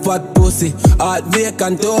even fat pussy. Heart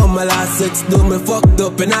vacant, all my last sex do me fucked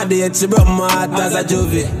up. And I did, she broke my heart as a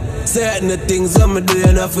juvie. Certain things I'm do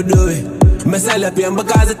enough to do it. Me sell up here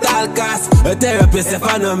because it all cost. A therapist if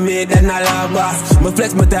I know me, then I love boss. Me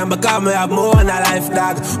flex my time because me have more on a life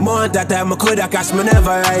dog. More on that time I coulda cash, me never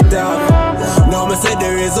write down. Now me say the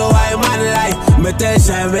reason why man lie. Me tell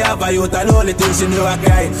Shine me have a youth and only thing she know a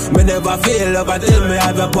guy. Me never feel love until me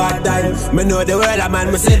have a part time. Me know the world a man,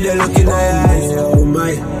 me see the look in her eyes. Oh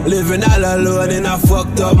my, living all alone in a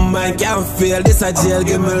fucked up mind. Can't feel this a jail,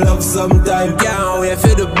 give me love sometime. Can't wait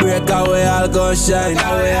for the break, how we all go shine,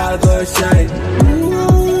 how we all go shine. Yeah,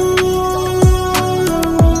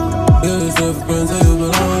 it's a friend, so you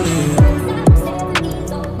belong here.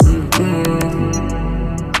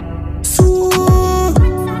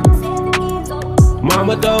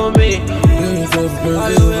 Mama told me, yeah, it's a friend, so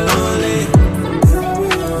you belong here.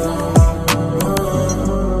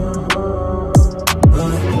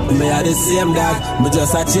 Me are the same dog, me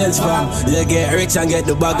just a change from. You get rich and get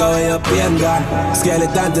the bag away your pain gone.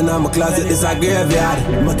 Skeleton in my closet is a graveyard.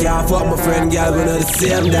 Me can't fuck my friend girl, we know the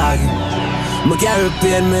same dog. Me carry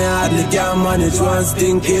pain, me hardly can't manage. One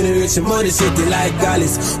stinking rich money shitty like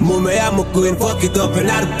Alice. Mummy and my queen, fuck it up in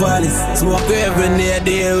the palace. Smoke every day,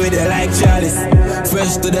 deal with it like Chalice.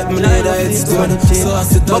 Fresh to that, me need a head stone. So I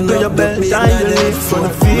sit on your belt and you live for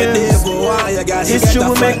the fears. It's you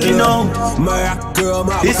we making out.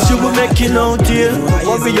 It's you we making out here.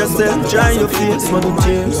 Cover yourself, dry your face for the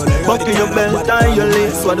tears. Buckle your belt and your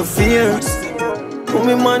lace for the fears.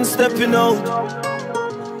 Woman man stepping out.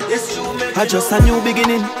 I just a new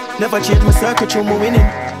beginning. Never change my circle through my winning.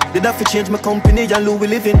 Did have to change my company and Louis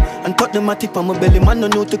living. And cut them a tip on my belly, man no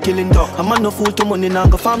know to killing. A man no fool to money, now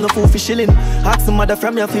go farm no fool for shilling. Ask some mother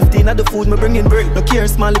from your 15 of the food me bringing. No care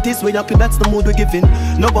small it is, we happy that's the mood we giving.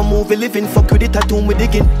 No one move we living, fuck with it tattoo we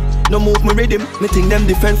digging. No move me rhythm, me think them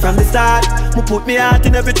different from the start. Me put me heart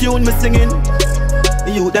in every tune me singing.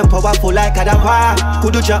 You them powerful like a war.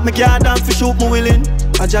 Could you drop me card down for shoot me willing.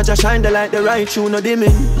 A Jahshii shine the light, the right shoe no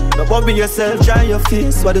dimming. No worry yourself, dry your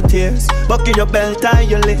face, what the tears. Buckle your belt, tie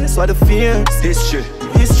your lace, what the fears. History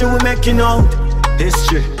we making out.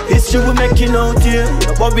 History we making out here.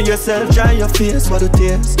 No worry yourself, dry your face, what the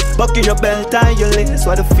tears. Buckle your belt, tie your lace,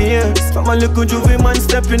 what the fears. From a little juvie man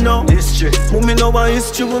stepping out. History, moving over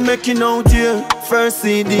history we making out here. First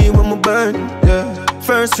CD when me burn, yeah.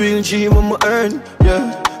 First real G when me earn,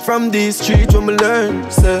 yeah. From these streets when me learn,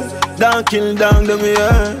 say down kill down then me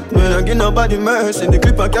earn. When I give nobody mercy, the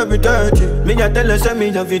clip I carry dirty. Me I tell her send me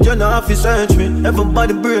a video, now have to search me.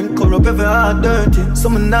 Everybody brain corrupt, every heart dirty.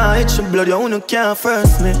 Some now itch your blood, you wanna can't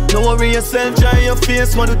first me. No worry yourself, dry your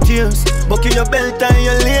face for the tears. Buckle your belt and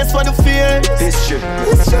your lace for the fears. History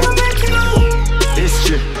making out.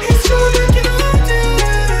 History making out,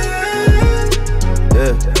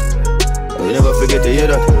 yeah. You never forget to hear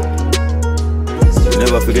that. You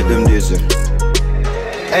never forget them days, yeah.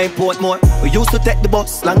 Hey, Portmore, we used to take the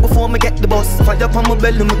bus long before me get the bus. Fight up on my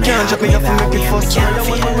belly, me can't drop me off and make it first. I don't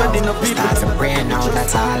want no wedding, no people. Start to pray now,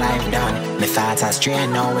 that's all I've done. Me thoughts are straight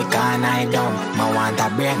now, we can't hide down. Me want a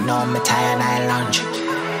break now, me tired, I lunch.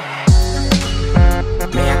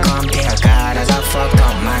 Me I come tell God as I fucked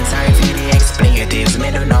up, man. Sorry for the expletives.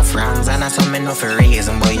 Me do enough wrongs and I saw me no for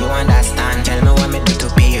reason. But you understand, tell me what me do to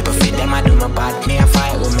people. For them I do my bad, me I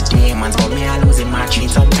fight with my demons. But me I losing my cheat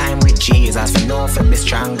sometime with Jesus. For no for be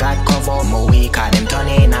strong, God cover up my weak. Cause them turn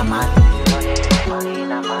in a man.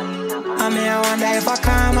 I mean, I wonder if I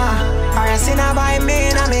karma or a sinner by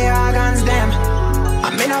me, and me organs them. I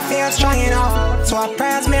mean, I feel strong enough, so I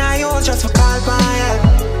prayers me I use just for call for help.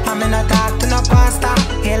 I mean, I talk to no pastor.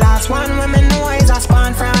 He last one when me know he's a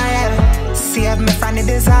spawn from hell. Save me from the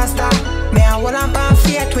disaster. Me I hold on by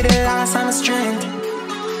faith with the loss of my strength.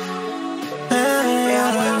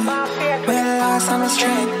 With the loss of my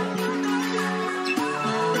strength.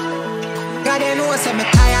 God, you know, say me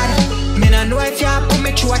tired. Me no know if you put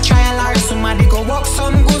me through a trial or somebody go walk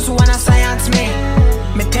some goose who wanna science me.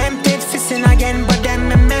 Me tempted to sin again, but then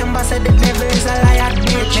me remember said the devil is a liar,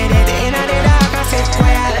 bitch. Me did in the dark, I said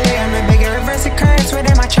quietly. Me beg you reverse the curse where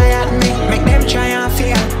them a try at me. Make them try and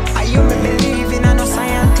fail. Are you me believe in a no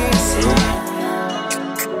scientist?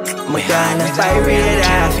 Me gonna fight real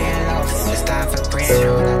hard.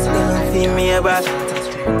 Gonna feed me a back.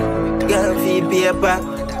 Gonna feed me a back.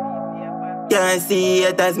 Can't see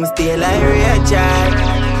it as me stay like Richard.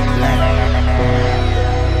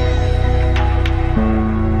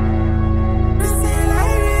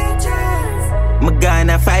 Me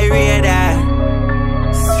gonna fight radar.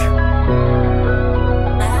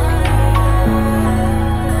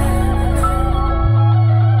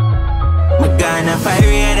 Me gonna fight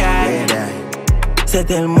radar. So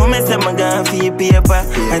tell mama say me gonna feed paper.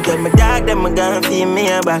 And tell my dog that me gonna feed me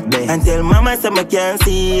a back. And tell mama say me can't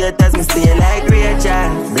see it as me stay like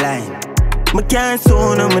Richard. Blind. Me can't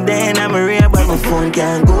soon on me day and I'm a real, but my phone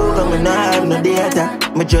can't go, cause me not have no data.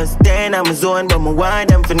 Me just stay in my zone, but me want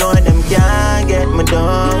them to know them can't get me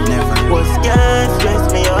down. What's can't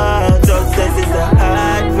stress me out. Success is a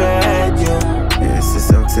hard virtue. Yes, it's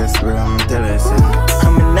success, bro, I'm telling you.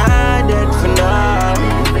 I'm not dead for now.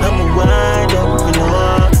 I'm a wind up for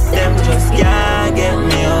now. Them just can't get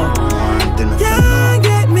me up. Can't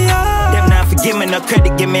get me up. Them not forgive me no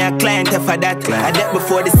credit, give me a client for that. I did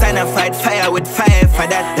before the sign, I fight fire with fire for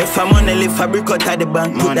that. If I'm on the lift, I brick out of the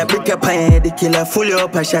bank. Put that brick up and head, the killer fully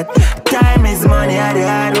up a shot. Time is money, I the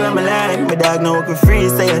hard way my life. My dog no working free,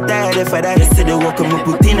 so you're tired for that. They say they walk me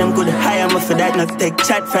put in, I'm good hire me for that. Not take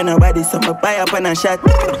chat for nobody, so I buy up and a shot.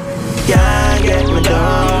 Can't get me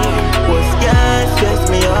down. What's can't stress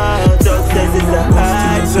me out. Success is a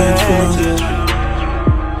hard virtue.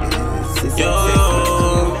 Yo,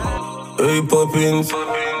 hey Poppins, a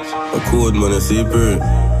code man, I see per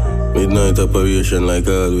midnight operation like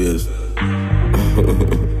always.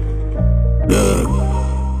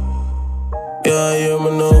 Yeah, hear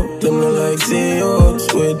me now. Them no like say yo,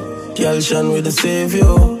 sweet Jahshii with the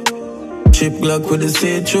savior. Chip Glock with the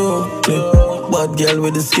say-cho. Bad girl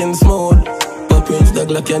with the skin smooth. Poppins dog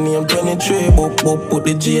like your name 23. Boop boop put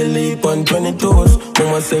the GLE on 20 toes.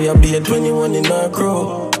 Mama say I be a 21 in our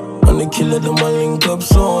crow. And the killer them a link up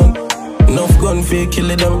soon. Enough gun fake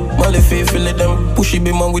kill them, Molly fake fill them. Pushy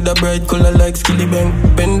be man with a bright color like Skilly Bang.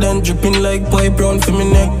 Pendant dripping like pipe round for me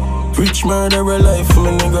neck. Rich murderer life for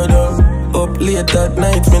me nigga down. Up late at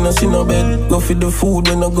night, me no see no bed. Go for the food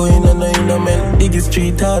when I go in and I in a melt. Diggy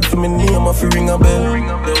street hard for me name off ring a bell.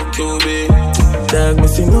 Dog me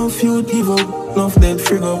see enough youth give up, enough dead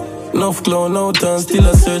frig up. Enough clown out and still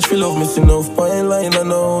a search for love. Me see enough pine line and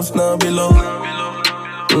no house now below.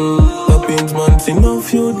 Poppins man, see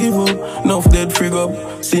enough you'd give up, enough dead frig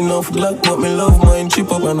up. See enough Glock, but me love mine chip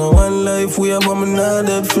up. And a one life we have, but me not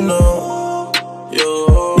dead for now.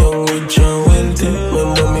 Yo, young, rich and wealthy.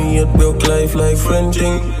 Remember me yet broke life like friend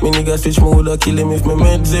thing. Me nigga switch mode, I kill him if me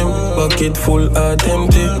meds him. Pocket full, heart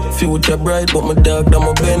empty. Future bright, but my dog that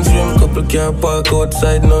my Benz rim. Couple car park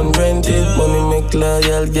outside, none rented. Mommy make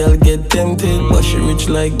loyal, girl get tempted. But she rich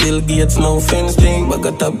like Bill Gates, no fence thing. Bag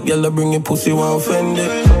a top, girl I bring your pussy, one offended.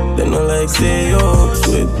 They no like say yo,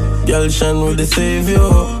 sweet Jahshii with the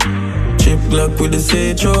savior. Chip Glock with the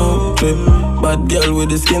say-cho. Bad girl with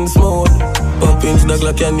the skin smooth. Poppins dog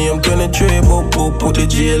like your name 23. Boop boop put the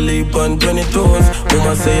GLE on 20 toes.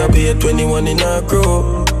 Mama say I be a 21 in our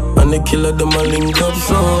crow. And the killer them a link up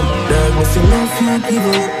soon. Dog me see enough you'd give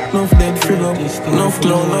up, enough dead frig up. Enough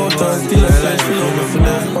clown out and still a search for love. For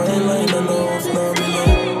that fine line and the house now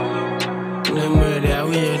below. Them murder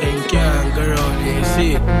away, they can't go round, you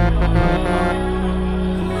see.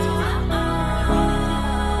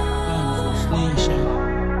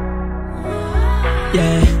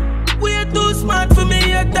 Yeah. We're too smart for me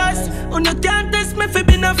haters. And you can't test me for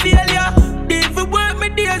being a failure. They even work me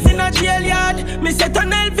days in a jail yard. Me set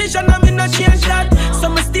on vision and me no change that. So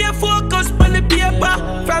me stay focused on the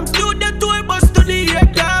paper. From student tour bus to the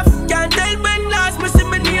aircraft. Can't tell when last me see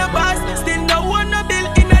me neighbors. Still no one a bill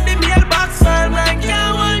in the mailbox. I'm like,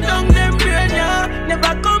 yeah, hold down them brain, yeah.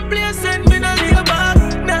 Never complacent, me no lay back.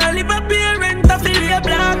 Now live a parent, I feel a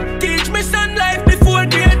black. Teach me son life before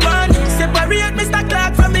grade 1. Separate me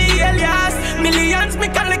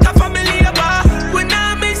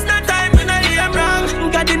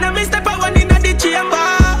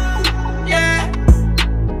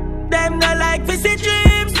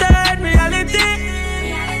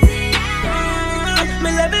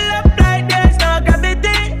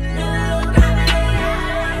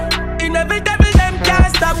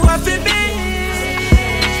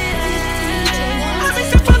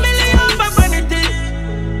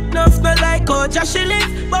Jahshii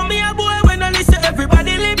live. But me a boy when I listen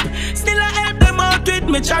everybody lip. Still I help them out with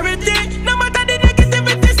me charity. No matter the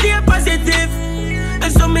negativity, stay positive.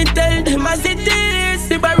 And so me tell them as it is.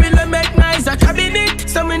 The barrel I make nice a cabinet.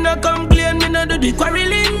 So me no complain, me no do the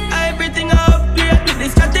quarreling. Everything I upgrade with the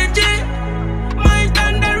strategy. My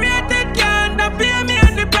underrated can't appear me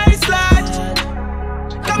on the price lodge.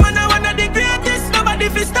 Come on, I one of the greatest. Nobody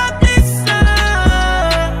fi stop this.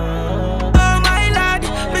 Oh my lord,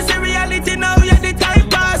 me see reality now. Yeah, the time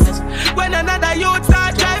passes. When another youth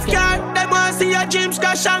start drive car, them want see your dreams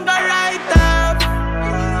crash and go right up.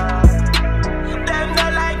 Them no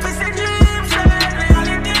like me see dreams and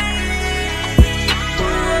reality.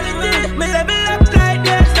 Me level up like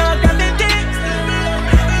there's no gravity.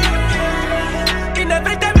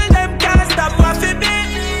 Inevitable them can't stop what fi be.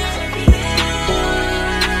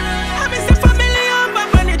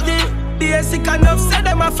 Sick enough, say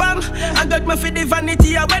them a fam. I got me for the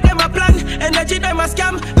vanity, I wear them a plan. Energy them a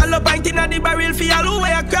scam. I love biting at the barrel for all who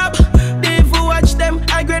wear a crab. They even watch them,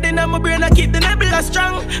 I grade in my brain, I keep the nebula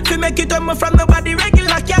strong. Fi make it on me from nobody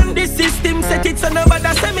regular can. This system set it so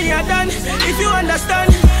nobody say me a done. If you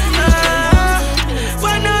understand,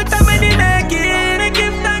 one out of many naked, I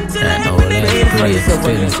give thanks to them. I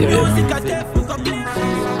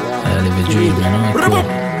live a dream, you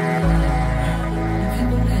know.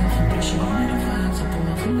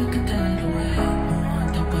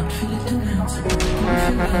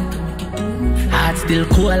 Heart still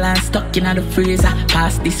cold and stuck in the freezer.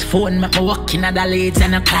 Pass this phone, make me walk in the lates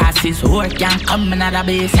and the classes. Work can't come in the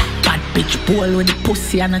base. Bad bitch pull with the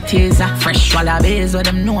pussy and the taser. Fresh wallabies, what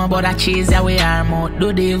them know about a cheese. Yeah, we are more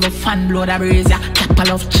do they even fan blow the breeze. Cap a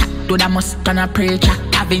love chat, do the must on a preacher.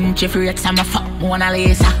 Da Vinci freaks, I'm a fuck one a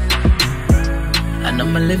laser. And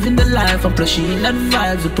I'm living the life, I'm plushing that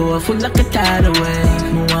vibes, are powerful like a tidal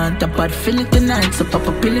wave. Me want a bad feeling tonight, so pop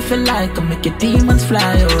a pill if you like, I make your demons fly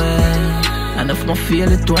away. And if I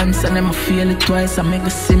feel it once and then I feel it twice, I make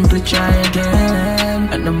it simply try again.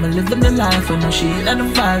 And I'm living the life, I know she that the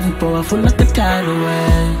vibes, are powerful like a tidal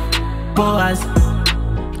wave. Boas,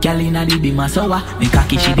 girl inna the beam a sour. Me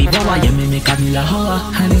cocky she devour, yeah me make a meal a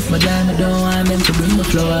hoa. And if my diamond don't want them to bring me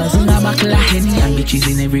flowers, in a buckle of Henny and bitches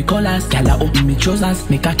in every colors. Girl I open me trousers,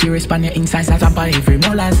 me cocky respond your insides and tap on every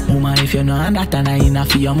molars. Woman if you know and that, and I inna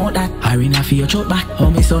for your mouth that, or inna for your throat back. How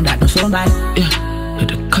me sound that no sound bad, yeah.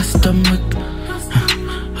 With a custom whip,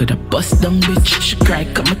 with a bust down bitch. She cry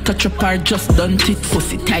come me touch up her just done it.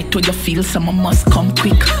 Pussy tight when you feel someone must come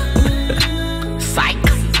quick. Psych.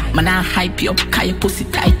 Man, I hype you up, cause your pussy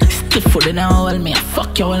tight. Stiff for the now, me, I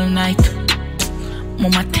fuck you all night.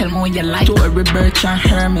 Mama tell me what you like. Tory Birch and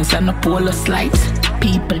Hermes and the polar slides.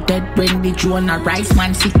 People dead when they drone a rise.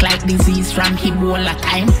 Man sick like disease from him all the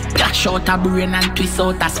time. Flash out a brain and twist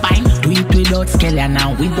out a spine. Do it without skill and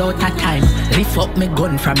now without a time. Lift up me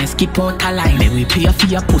gun from me skip out a line. Then we pay for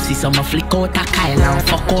your pussy so me flick out a Kyle and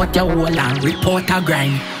fuck out your wall and report a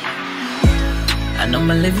grind. And I'm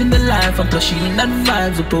living the life, I'm plushing that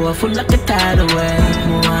vibes, are powerful like a tidal wave.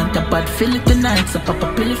 I want a bad feeling tonight, so pop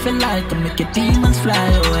a pill if you like, I make your demons fly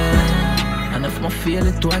away. And if I feel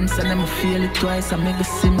it once and then I feel it twice, I make it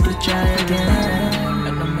simply try again.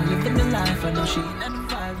 And I'm living the life, I know she that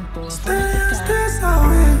vibes, are powerful like a tidal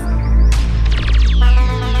wave.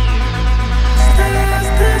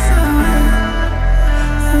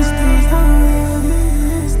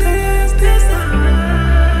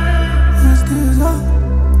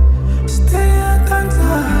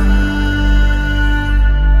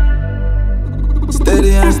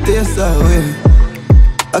 Steady and stay away.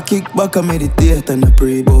 I kick back and meditate and I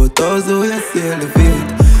pray about those who will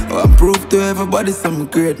elevate. Oh, I'm proof to everybody something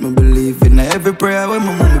great. Me believe in every prayer when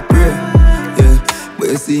my mama pray. Yeah, but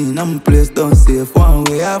you see, I'm a place down safe. One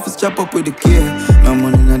way I have to strap up with the care. No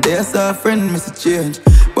money in a day, so a friend miss a change.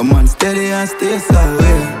 But man, steady and stay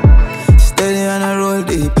away. Steady and I roll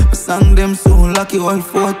deep. I sang them soon like you all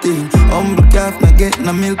 14. Humble calf not getting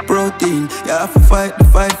a milk protein. You have to fight the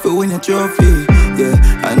fight for win a trophy. Yeah,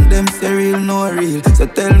 and them say real no real. So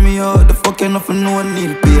tell me how the fuck you nothing no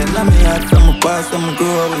need. Pain on me heart from my past and my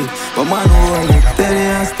grow with. But man hold it steady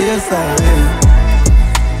and stay away.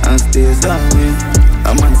 And stay away.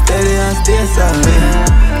 I'm on steady and stay away.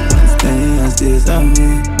 And steady and stay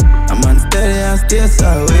away. I'm on steady and stay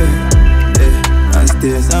away. Yeah, and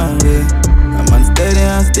stay away. I'm on steady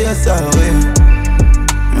and stay away.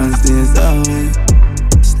 Man stay away.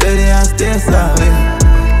 Steady and stay away.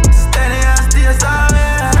 Steady and stay away.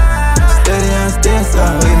 Steady and stay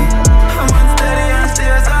away. I'm on steady and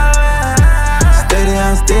stay away. Steady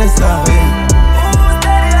and stay away.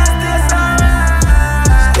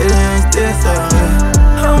 Steady and stay away.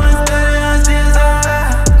 I'm on steady and stay away.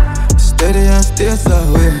 Steady and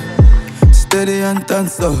steady and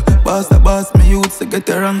tense up. Boss the boss, me youth, so get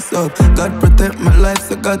your ranks up. God protect my life,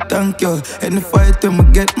 so God thank you. Any fight me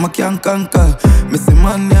get, me can conquer. Me see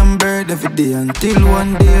money and bird every day until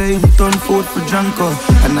one day him turn food for Janko.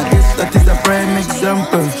 And I guess that is a prime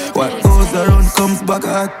example. What goes around comes back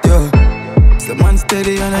at you. Some man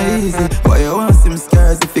steady and easy. Why you want some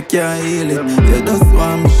scars if you can't heal it? You just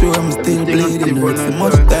want me sure I'm still bleeding. It's so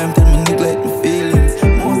much time till me neglect my feelings.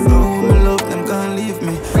 Most of who me love them can't leave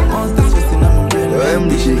me. Most of stressing on my brain.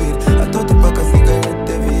 I thought to pack a cigarette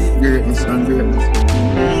heavy. Greatness and greatness.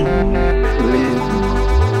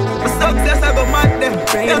 Success I go mad them.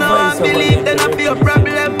 You know I believe then I feel a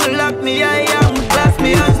problem. Lock me I am, class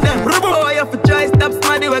me hands them. Oh you have to try stop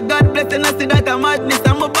smarty where God bless and I see that I'm madness.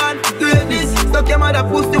 I'm a band to do this. Suck your mother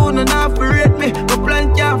pussy who no not for rate me. My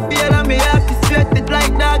plan can't fail and me have to sweat it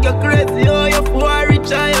like dog you're crazy. Oh you for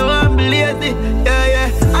rich and you want be lazy. Yeah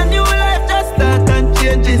yeah. And your life just start and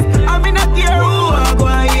changes. I mean I care who I go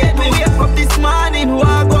and hate me. Wake up this morning who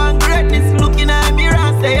I go and greatness. Looking at me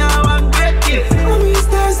and say I want greatness. I'm in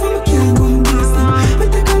stars so I can't go and miss them. But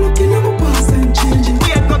take a look in my past and change it.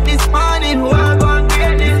 Wake up this morning who I go and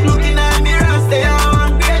greatness. Looking at me and say I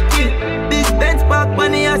want greatness. Big bench back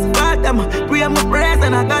money as fat. Pray my prayers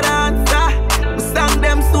and I got an answer. We sang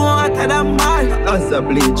them so hotter than mad. As a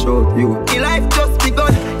bleach out you. The life just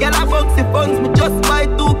begun. Y'all have boxy funds. Me just buy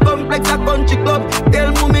 2 complex a country club.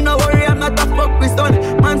 Tell mommy no worry I'm not a fuck with son.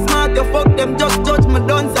 Man smart you fuck them just judge my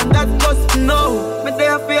dons. And that's just no. Me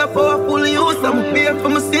there for a powerful use. I'm pay for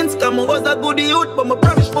my sins. Cause I was a good youth. But my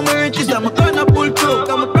promise for my riches. I'm gonna pull through.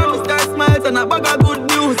 Cause my promise got smiles and a bag of good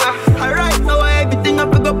news. Alright now everything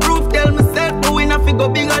I figure proof. Tell myself no win I figure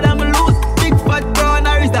bigger than me lose. Big fat brown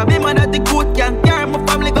is a big man that the good can carry my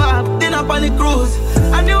family go have dinner on the cruise.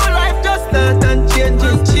 And your life just start and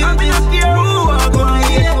changes. I mean I care who I go and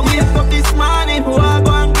hate. Wake up this morning who I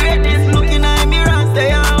go and greatness. Looking at me and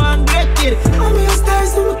say I want greatness. I'm in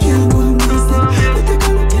stars so I can't go and miss them. But take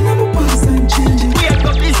a look in my past and change it. Wake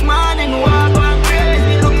up this morning who I go and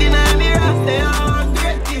greatness. Looking at me and say I want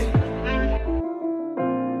greatness.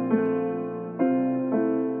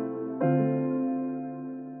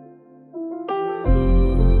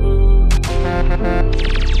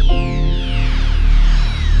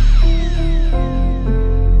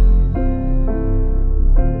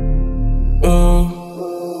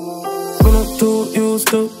 We're not too used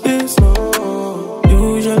to this.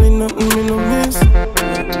 Usually nothing me no miss.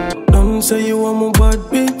 Don't say you want my bad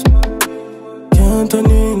bitch. Can't turn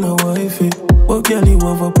you in a wifey. But girl you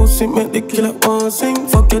have a pussy make the killer want sing.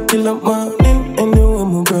 Fuck you till the morning. Anyway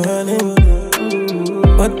I'm girling.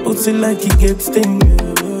 Bad pussy like it gets sting.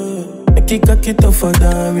 Make it cock it off for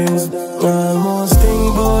diamonds. Almost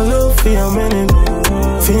sting ball up for a minute.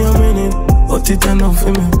 For a minute. But it enough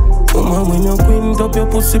for me. Woman, when you quint up your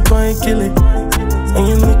pussy pie, kill it. And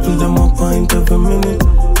you nickel them a pint every minute.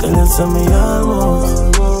 Then you say me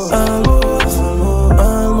almost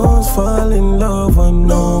fall in love. And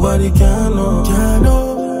nobody can know.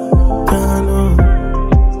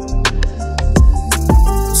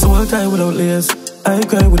 So I cry without layers, I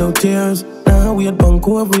cry without tears. Now we at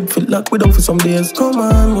Banco with feel like we down for some days. Come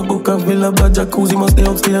on, my book a villa, but jacuzzi must stay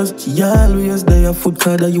upstairs. She always there, food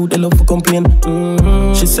card, you they love for complain.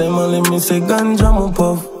 She say, man, let me say ganja, my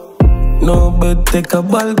puff. No bed, take a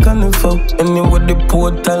balcony fuck. Anyway, the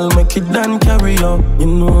portal, make it done, carry on. You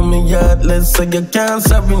know me heartless, so you can't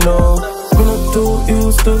stop me now. Me not too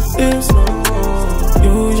used to this.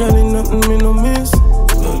 Usually nothing me no miss.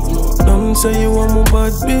 Don't say you want my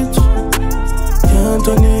bad bitch. Can't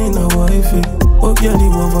turn you in a wifey. But girl,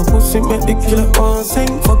 you have a pussy, make the killer want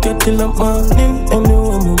sing. Fuck you till the morning,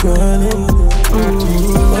 anyway I'm girling.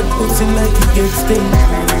 Bad pussy like it gets sting.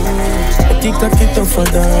 Make it cock it up for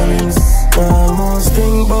diamonds. Almost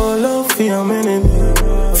sting ball up for a minute.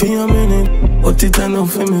 But it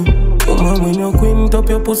enough for me. Woman, when you quint up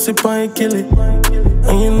your pussy pie, kill it.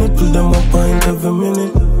 And you nickel them a pint every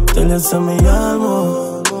minute. Tell you say me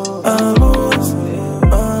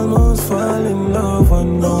almost fall in love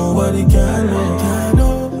and nobody can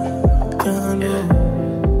know.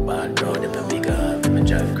 Bad road, them a big heart. Them a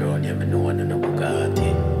drive crowd, you know one in a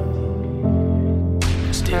Bugatti.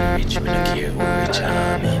 Still rich, me no care who rich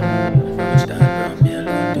on me. Much that around me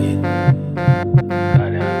alone,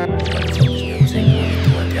 God have me. But fuck music, only to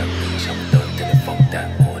a damn bitch. I'm done till the fuck that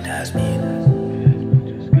old has me.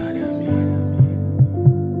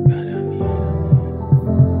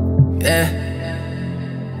 Yeah.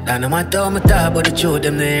 I know my tongue, my talk, but the truth,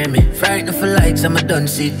 them near me. Frightened for likes, I'm done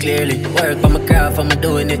see clearly. Work on my craft, I'm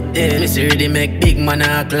doing it daily. Missy really make big man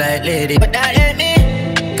act like lady. But that ain't me.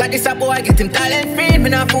 Cause this a boy get him talent free. Me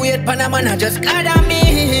not fool yet, Panama, not just God on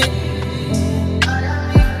me.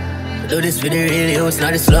 do this for the real youths,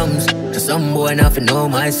 not the slums. So some boy nothing know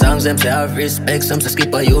my songs. Them say I have respect, some say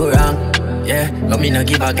skip are you wrong. Yeah, but me not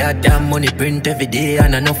give a goddamn money print every day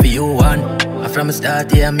and I know for you one. From the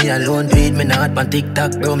start, yeah, me alone do it. Me not on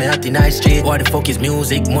TikTok, bro, me out in high street. What the fuck is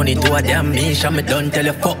music? Money to a damn niche. And me done tell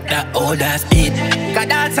you fuck that old ass beat. Cause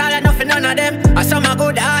that's all and nothing, none of them. And some are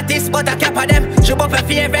good artists, but I cap of them. Shoot up a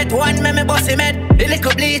favorite one, me boss him head. The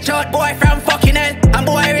little bleach out boy from fucking hell. And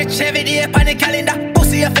boy rich every day on the calendar.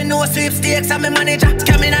 Pussy if you know sweepstakes, I'm a manager.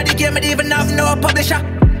 Scamming at the game, I even have no publisher.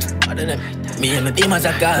 Other than me and my demons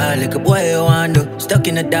are call like a boy you want to. Stuck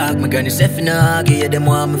in the dark, my granny safe in the argue. Yeah, them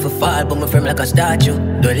want me for fall, but my firm like a statue.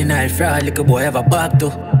 Dwelling night fraud, like a boy have a back to.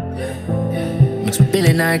 Mix with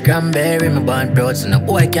Billy night cranberry, my band proud. So no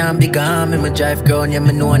boy can't be gone, me drive crown. Yeah,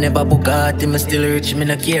 me know I never Bugatti, me still rich, me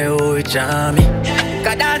no care who rich on me.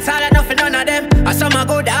 Cause that's all and nothing, none of them. And some are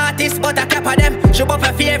good artists, but I cap of them. Shoot up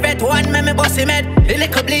a favorite one, me boss him head. The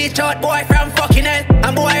little bleach out boy from fucking hell.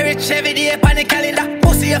 And boy rich every day on the calendar.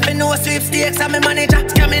 Pussy if you know sweepstakes, I'm a manager.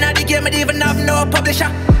 Scamming at the game, I even have no publisher.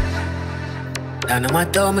 And no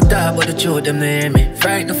matter how I talk about the truth, them they hear me.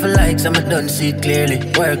 Frightened for likes, I'm done see it clearly.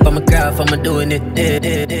 Work on my craft, I'm doing it.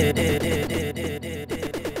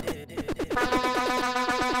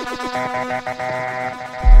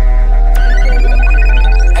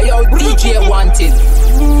 Hey yo, DJ Wanted.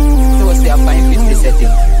 So what's their 550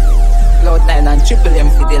 setting? Cloud 9 and Triple M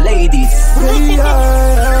for the ladies.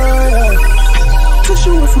 So she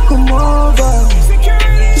want to come over.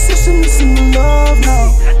 She said she missing my love now.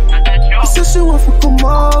 She said she want to come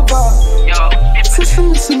over. She said she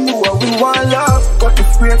missing me what we want love. Got the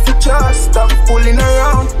free for trust. Stop fooling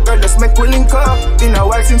around. Girl, let's make we link up. Been a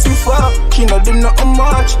while since we fuck. She not do nothing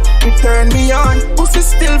much. You turn me on. Pussy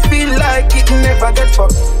still feel like it never get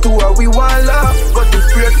fucked. Do what we want love. Got the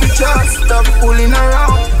free for trust. Stop fooling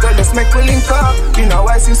around. Girl, let's make we link up. Been a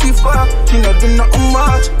while since we fuck. She not do nothing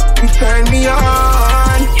much. You turn me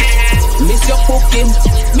on. Miss your cooking,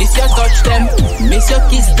 miss your touch them, miss your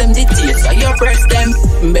kiss them, the taste of your breast them.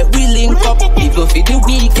 Bet we link up, people for the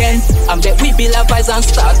weekend. And bet we build a vibes and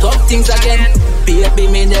start up things again. Baby,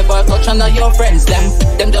 me never touch on your friends them.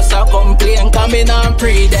 Them just a complain, come in and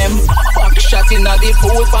pray them. Fuck shot in the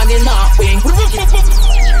pool on the north wing.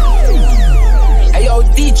 Hey yo,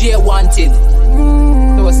 DJ Wanted.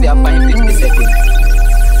 So what's their 550 seconds?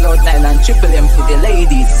 Cloud 9 and Triple M for the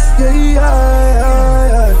ladies.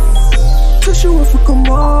 Yeah. So she want to come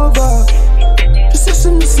over. She said she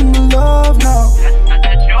missing my love now.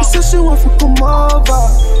 She said she want to come over.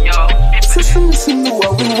 She said she missing me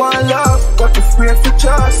what we want love. Got the free for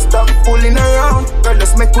trust. Stop fooling around. Girl,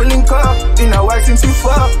 let's make we link up. Been a while since we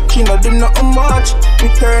fuck. She not do nothing much. You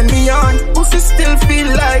turn me on. Pussy still feel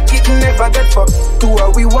like it never get fucked. Do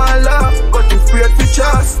what we want love. Got the free for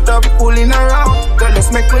trust. Stop fooling around. Girl, let's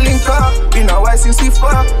make we link up. Been a while since we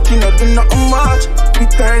fuck. She not do nothing much. You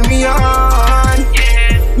turn me on.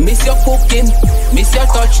 Miss your cooking, miss your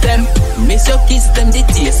touch them, miss your kiss them, the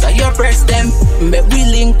taste of your breast them. Bet we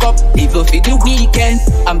link up, even for the weekend.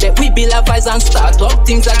 And bet we build a vibes and start up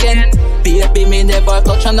things again. Baby, me never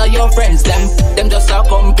touch on your friends them. Them just a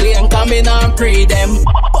complain, come in and pray them.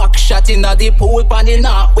 Back shot in the pool on the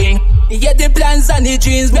north wing. Yeah, the plans and the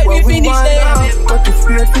dreams, make we finish them. Got the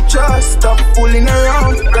fear to trust, stop fooling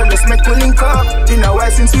around. Girl, let's make we link up. Been a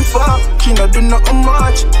while since we fuck. She not do nothing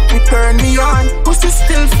much. You turn me on. Pussy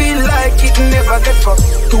still feel like it never get fucked.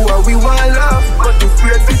 Do what we want love. Got the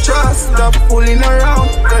fear to trust, stop fooling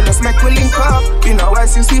around. Girl, let's make we link up. Been a while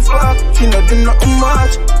since we fuck. She not do nothing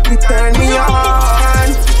much. You turn me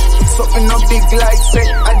on. Something no big like set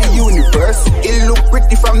at the universe. It look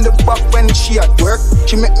pretty from the back when she at work.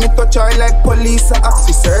 She make me touch her like police or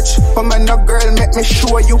Axie search. Come on, no girl, make me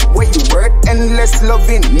show you where you work. Endless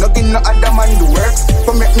loving, nothing no other man do works.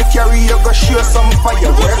 Come make me carry you, go show some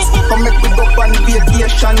fireworks. Come make me go on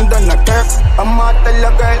vacation, done a Turks. I'm a tell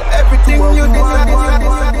a girl everything you did.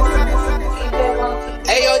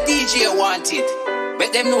 Hey yo, DJ Wanted.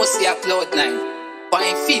 Make them know see a Cloud 9.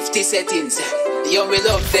 50 settings. Yo, we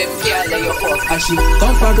love them, girl, let you fuck. And she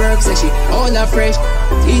come for work, say she all her fresh.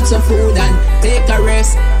 Eat some food and take a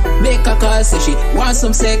rest. Make a call, say she want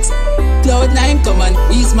some sex. Cloud 9, come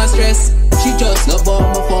and ease my stress. She just love all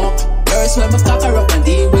my fuck. First when my cock her up and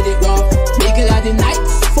deal with it rough. Middle of the night,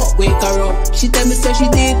 fuck wake her up. She tell me say she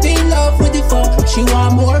deep in love with the fuck. She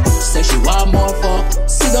want more, say she want more fuck.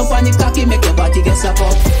 Sit up on the cocky, make your body get suck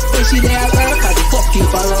up. Say she there at work, and the fuck keep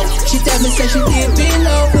her up. She tell me say she deep in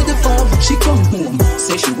love with the fuck. She come home,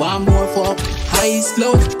 say she want more fuck. High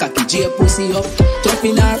slow, cocky J pussy up. Drop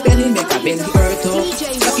in her belly, make her belly hurt up.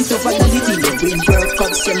 Cock it up at the little, you bring birth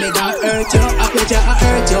cup. Say me that hurt you, I pleasure I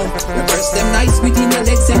hurt you. Reverse them nice within your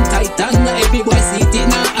legs and tight. And not every boy see it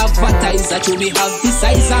in a advertise. That you me have the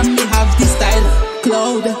size and me have the style.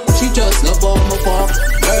 Cloud, she just love all my fuck.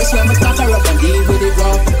 First when me cock her up and deal with it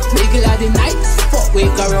rough. Middle of the night, fuck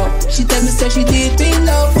wake her up. She tell me say she deep in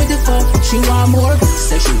love with the fuck. She want more,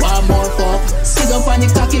 say she want more fuck. Sit up on the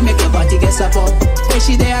cocky, make your body get up. When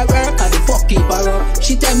she there at work, and the fuck keep her up.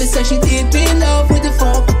 She tell me say she deep in love with the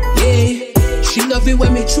fuck. Yeah, she love it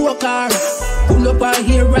when me choke her. Pull up her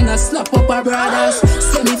hair and I slap up her brothers.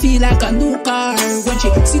 Say me feel like a new car. When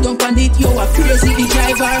she sit down on it, yo, a crazy the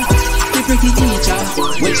driver. The pretty teacher.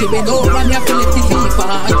 When she bend over, me I feel like the FIFA.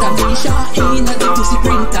 Tamisha, in a the pussy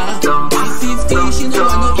printer. 50, she know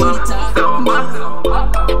I no eater.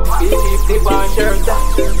 50 pound shirt.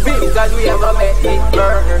 Because we ever met it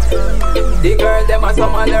burn. The girl, them are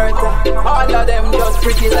some alert. All of them just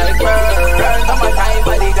pretty like her. Summertime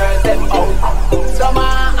and the girls, them out.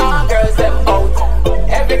 Summer girls, them out.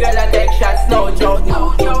 Every girl that take shots, no joke.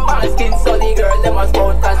 Bad skin, so the girl, them must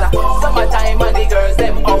out. Cause summertime and the girls,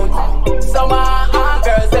 them out. Summer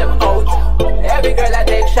girls, them out. Every girl that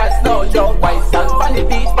take shots, no joke. White sand, on the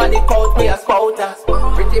beach, on the coat, we a spouters.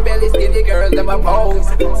 Pretty belly, skinny girls, them a pose.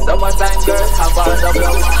 Summertime girls have all the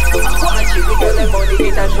blows. One chilly girl, them only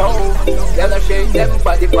get a show. Yellow shake them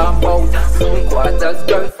body pump out. Quarters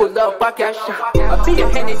girls full up a cash. A be a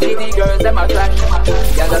henny city girls, them a flash.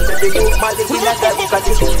 Yellow say the youth, Mali in a dance.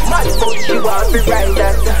 Mali food, she want to ride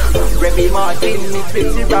that. Remy Martin, mix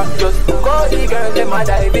with the rock. Just go the girls, them a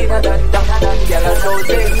dive in a that. Yellow so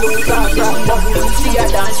they lose a rock. She a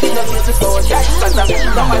dance, she don't need to go that. Cause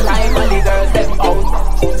summertime and the girls, them out.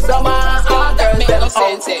 Summer girls, them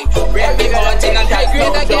out. Remy Martin and high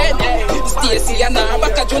grade again. Stacy and her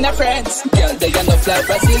back a junior friends. Girl, they a no fly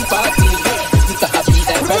Brazil party. It's a happy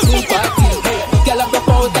that Brazil party. Girl, I broke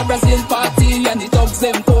out a Brazil party. And the dogs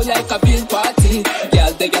them go like a bill party.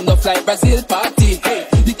 Girl, they a no fly Brazil party.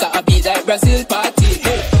 It's a happy that Brazil party.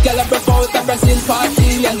 Girl, I broke out a Brazil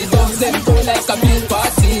party. And the dogs them go like a bill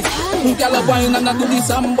party. Girl, I wine and I do the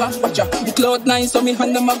samba. Watch ya, the cloud nine so me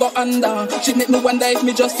hand them a go under. She make me wonder if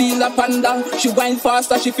me just feel a panda. She wine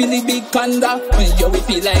faster, she feel the big panda. Yo, we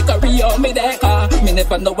feel like a Rio, me there. Me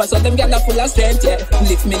never know what so them gyal are full of strength, yeah.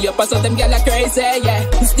 Lift me up so them gyal are crazy, yeah.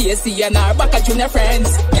 Stacy and her back a junior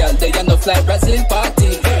friends. Girl, they a no fly Brazil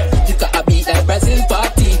party. You gotta be like Brazil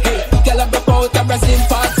party. Girl, I broke out a Brazil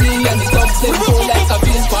party. And the dogs them go like a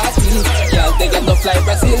bill party. Girl, they a no fly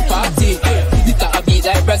Brazil party. You gotta be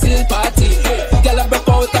like Brazil party. Girl, I broke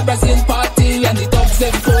out a Brazil party. And the dogs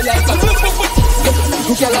them go like a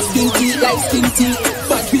girl a skin teeth like skin teeth.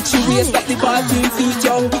 Fat bitch you waist like the bathroom feet,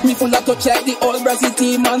 yo. Me full of touch like the old Brazil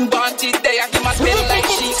team. Man want it there and him a smell like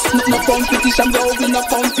cheeks. No competition bro, we no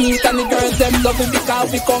compete. And the girls them love it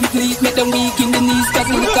because we complete. Make them weak in the knees cause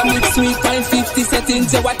we look a mix sweet. 50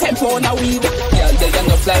 settings, you a tempo on a weed. Girl they a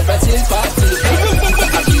no fly Brazil party. You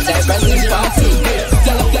a beat like Brazil party.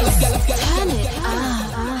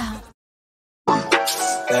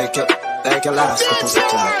 Like your last pussy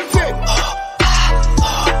clap.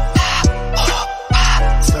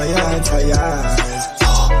 Science,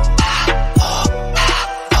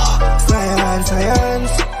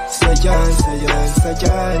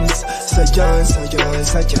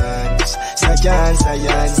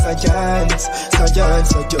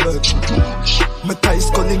 my ties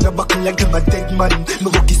calling a buckle like I'm a dead man. My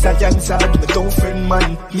rookie science hard, my don't friend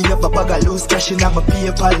man. Me have a bag of loose cash in my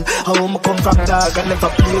PayPal. How I come from dog, I never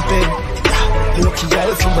play pen. Lucky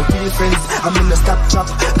girl from my real friends. I'm in a stop trap,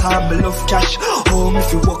 call me love cash. Home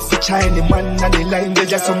if you work for China man and the line they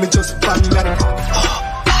just me just bang that.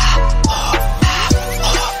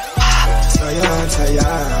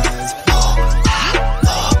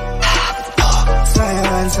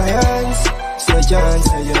 Science.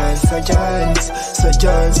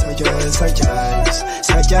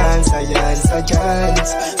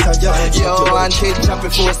 Yo, one shit chop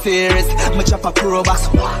before series. Me chop a pro box.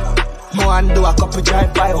 Mo and do a couple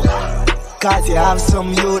drive by. Cause you have some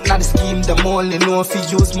youth, not the scheme. Them only know if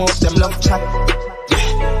you use most them love chat.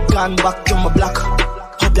 Gone back to my block.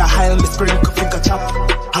 Up the high me sprinkle pick a chop.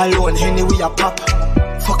 Alone Henny we a pop.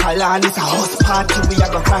 Fuck a land, it's a house party, we a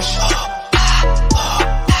go crash.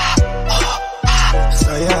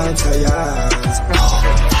 Science.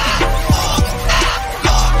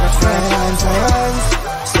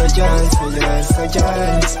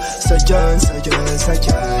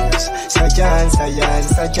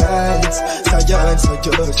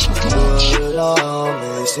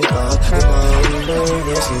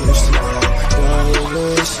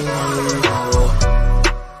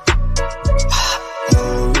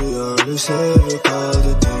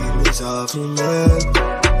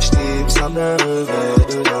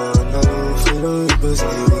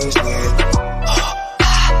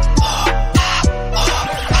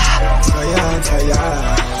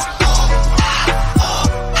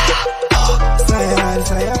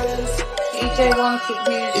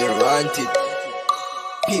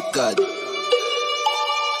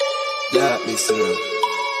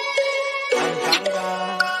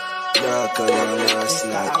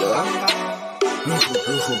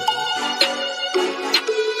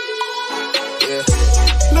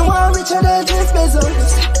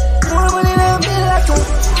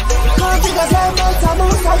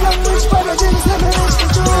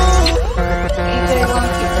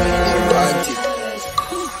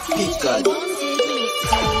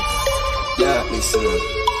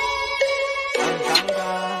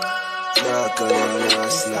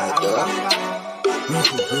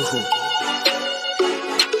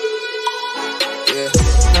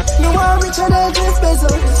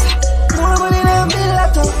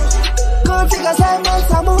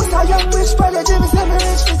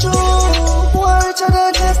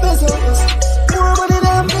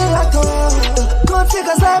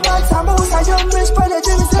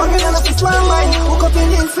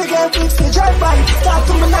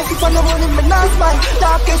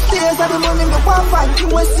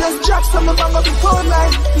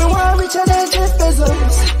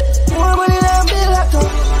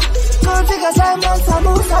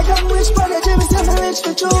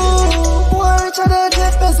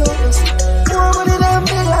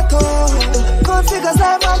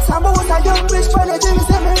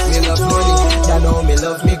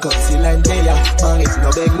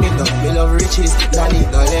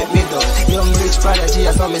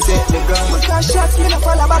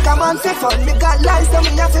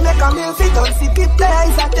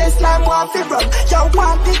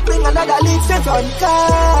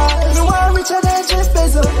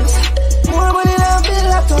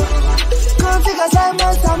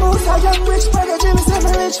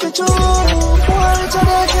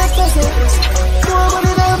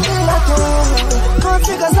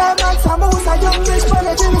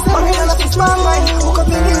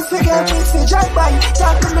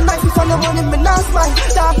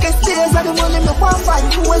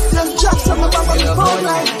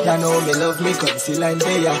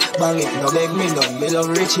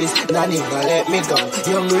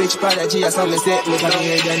 So me set me down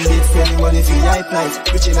here then did spend money for high price.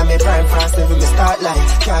 Reaching on me prime fast every me start line.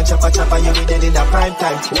 Can't chopper you be dead in a prime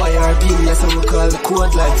time. YRP, that's how we call the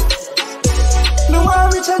code life. Me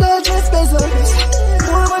want richer than Jeff Bezos.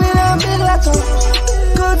 More money than Bill Lato.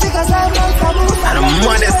 Good figures I want to move. And the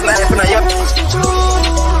money's life now, yeah.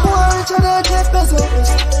 More richer than Jeff Bezos.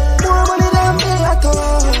 More money than Bill Lato.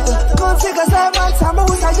 Good figures I want to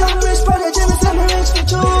move. A young rich brother Jimmy say me rich for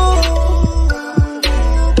true.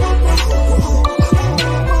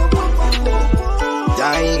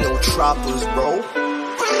 Y'all ain't no trappers, bro.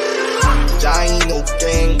 Y'all ain't no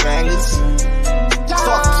gangbangers.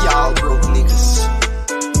 Fuck y'all broke niggas.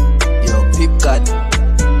 Yo, Pip God.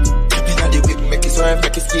 Pippin' on the whip, make it swerve,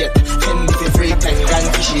 make it skate. Fendi for free, 10 grand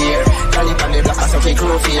for share. Cali on the block, I saw fake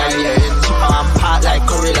trophy and here. Chip on part like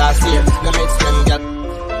curry last year. No mates them got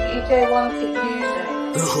DJ wants it music.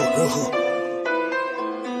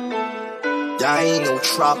 Y'all ain't no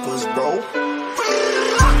trappers, bro.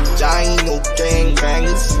 Y'all ain't no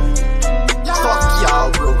gangbangers. Fuck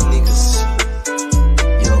y'all broke niggas.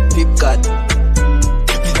 Yo, Pip God.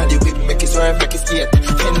 Pippin' on the whip, make it swerve, make it skate.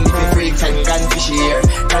 Fendi for free, 10 grand for share.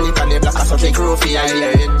 Cali on the block, I saw fake trophy and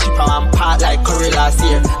here. Chip on part like curry last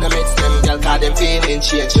year. No mates them girl, cause them feeling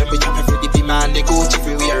change. When we chop it for the big man, they go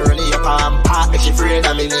everywhere. Running up on part, make you afraid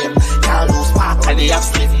of me name. Can't lose part, and they have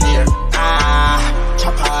split near.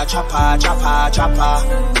 Chopper, chopper, chopper, chopper.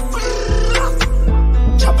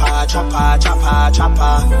 Chopper, chopper, chopper,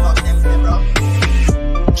 chopper.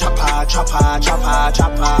 Chopper, chopper, chopper,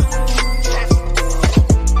 chopper.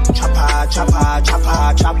 Chopper, chopper,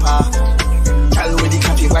 chopper, chopper. Tell with the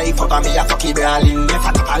coffee wife up on me a fucky brawling. Left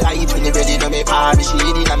a top a light when you ready to me party. She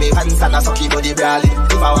in a me pants and a sucky body brawling.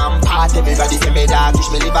 If I want part, everybody say me doggish.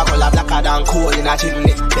 Me live a color blacker than coal in a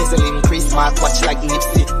chimney. Bezel Christmas watch like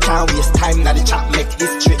Nipsey. Can't waste time now the chat make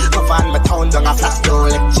history. Go find my town down a flash door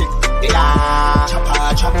electric. Yeah,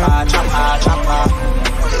 chopper, chopper, chopper, chopper.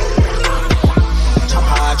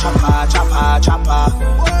 Chopper, chopper, chopper, chopper.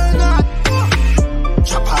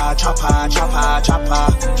 Chopper, chopper, chopper, chopper.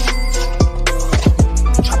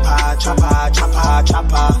 Chopper, chopper, chopper,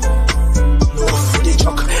 chopper. No for the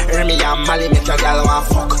truck. Hear me and Mali make your girl want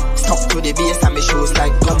fuck. Stuck to the base and me shoes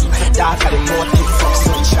like gum. Darker the more thick fuck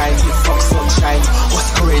sunshine, thick fuck sunshine. What's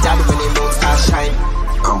great that when the moon start shine?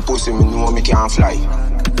 And pussy me know me can't fly.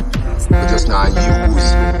 But just now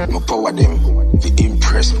use my power them to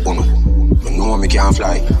impress uno. Me know me can't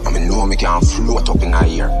fly and me know me can't float up in the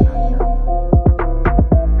air.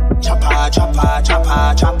 Chopper, chopper,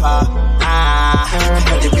 chopper, chopper.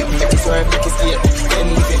 The whip make it swerve, make it skate. Then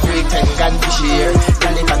if it break, 10 gun fish here.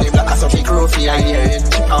 Tell it on the block, so it grow for your ear.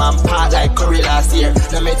 Chipper and part like curry last year.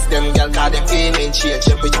 No mates them girl, cause them payment change.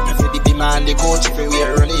 Them we chopper for the demand, the coach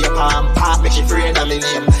everywhere. Run it up and part, make it free of my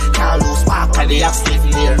name. Can't lose spark, cause they have slave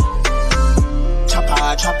near.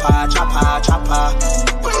 Chopper, chopper, chopper, chopper.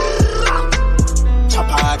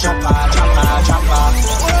 Chopper, chopper, chopper, chopper.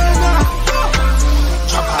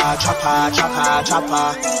 Chopper, chopper, chopper,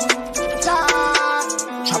 chopper.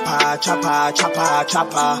 Chopper, chopper, chopper,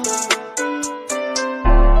 chopper.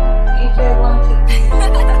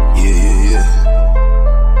 Yeah.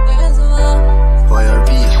 Fire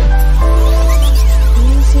beat.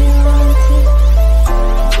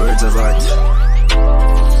 Words of art.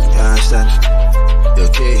 You understand? You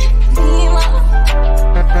okay? You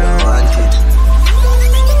wanted.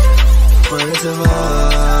 Words of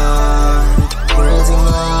art. Words of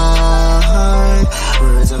art.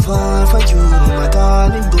 Words of art for you, my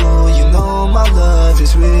darling boo. You know my love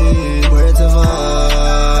is real. Words of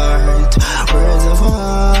art. Words of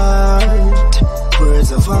art.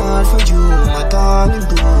 Words of art for you, my darling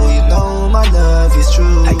boo. You know my love is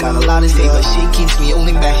true. I got a lot to say, but she keeps me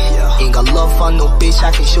holding back. Ain't got love for no bitch,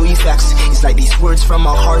 I can show you facts. It's like these words from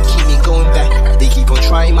my heart keep me going back. They keep on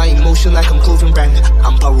trying my emotion like I'm clothing brand.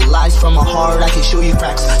 I'm paralyzed from my heart, I can show you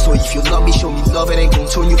facts. So if you love me, show me love, it ain't gon'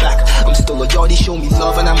 turn you back. I'm still a yardie, show me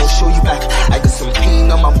love and I'm gon' show you back. I got some pain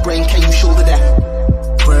on my brain, can you shoulder that?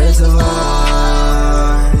 Words of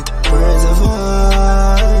art. Words of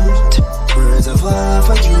art. Words of art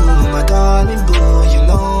for you, my darling boo. You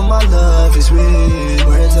know my love is real.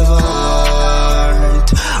 Words of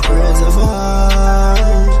art. Words of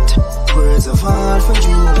art. Words of art for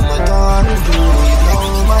you, my darling boo. You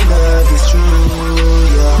know my love is true,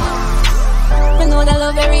 yeah. We know that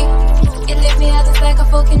love very. You lift me out just like a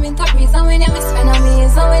fucking winter breeze. And when you miss when I'm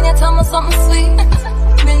easy, and when you tell me something sweet.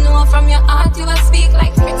 Me know from your heart you will speak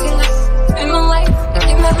like pretty lips. In my life, you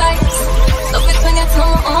give me vibes. Love it when you tell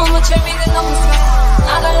me how much you really love me.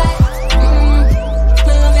 Not a lie.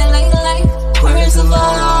 Me love you like life. Words of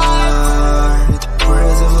art.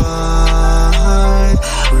 Words of art.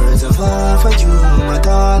 Words of art for you, my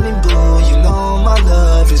darling boo. You know my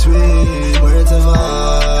love is real. Words of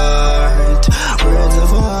art. Words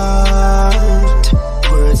of art.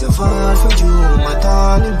 Words of art for you, my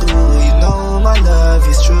darling boo. You know my love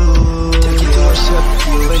is true. Take it to a shop,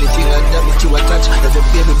 you anything like that make you attach. As a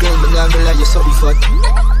baby girl, me not gonna lie, you something fun.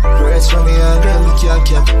 Words from me and girl, we can't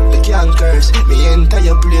cap, we can't curse. Me enter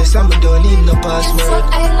your place and we don't need no password. So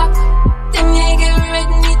I lock, them you get red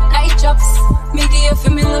need eye drops. Me give you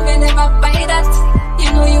for me love, you never buy that.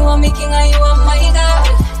 You know you are me king and you are my god.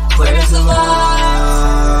 Words of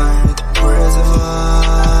art. Words of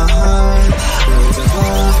art. Words of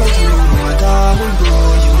art for you, my darling boo.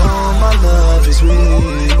 You know my love is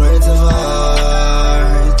real. Words of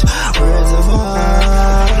art. Words of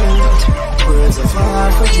art. Words of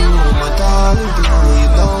art for you, my darling boo. You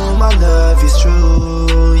know my love is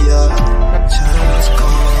true, yeah. Just go.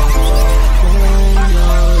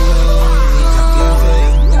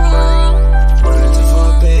 Words of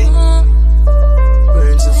art, babe.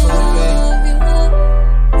 Words of art, babe.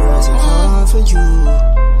 Words of art for you.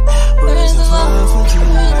 Words of art for you,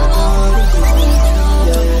 my darling boo.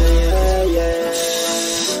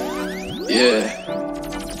 Yeah.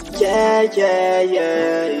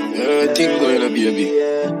 Everything going on, baby.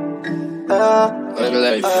 I'm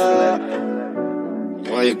life.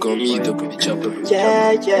 Why you come meet up with the chopper?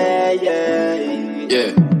 Yeah.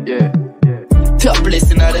 Top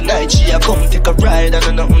blessing of the night, she a come take a ride.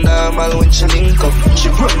 And nothing normal when she link up. She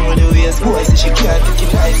run with the waist, boy, so she can't take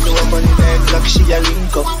it nice. So I'm on the 9 o'clock, she a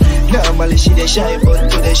link up. Normally she dey shy, but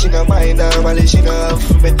today she no mind. Normally she no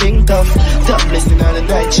have me think of. Top blessing of the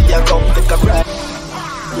night, she a come take a ride.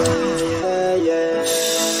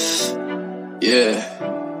 Yeah.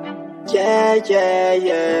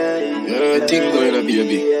 Everything going on,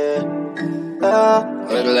 baby.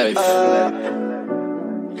 I'm life.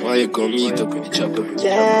 Why you come meet up with the chopper?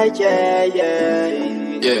 Yeah.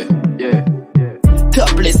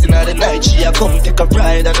 Topless in the night, she a come take a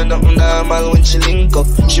ride. And nothing normal when she link up.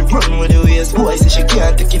 She run with the waist, boy, say she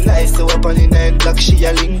can't take it nice. So up on the 9 block, she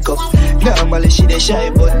a link up. Normally she dey shy,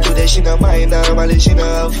 but today she no mind. Normally she no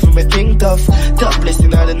have for me think tough. Topless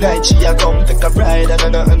in the night, she a come take a ride.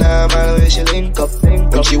 And nothing normal when she link up.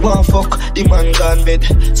 When she want fuck, the man gone bed.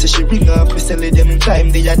 So she ring up, me say let them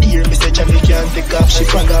climb. They a dear, me say Johnny can't take off. She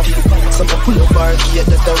bang off. So I pull up her key,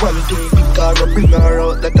 that's the one thing. Pick her up, bring her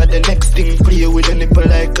out, that's the next thing. Play with the nipple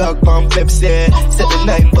like cock palm Pepsi. Set the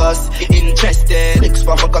 9 boss, interested. Flex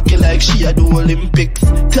for my cocky like she a do Olympics.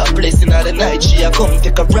 Topless in the night, she a come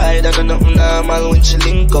take a ride. And nothing normal when she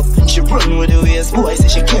link up. She run with the waist, boy, say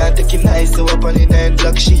she can't take it nice. So up on the 9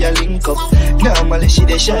 block, she a link up. Normally she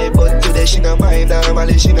dey shy, but today she no mind.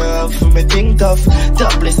 Normally she no have for me think tough.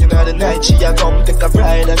 Topless in the night, she a come take a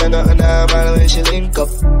ride. And nothing normal when she link up.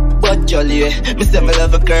 But jolly, me say me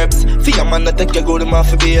love her curves. Fear man not take your good man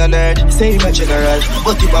for be a nerd. Say my general,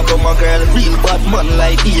 but you a come a girl. Real bad man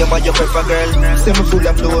like Ian and your pepper girl. Say me full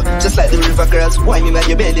of flow, just like the river girls. Whining at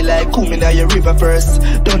your belly like coming at your river first.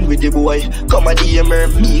 Done with the boy, come a DM her.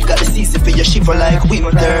 Me got the season for your shiver like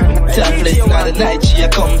winter. Topless in the night, she a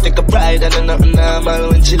come take a pride. And nothing normal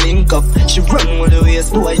when she link up. She run with the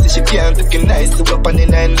waist, boy, say she can't take it nice. So up on the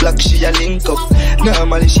 9 block, she a link up.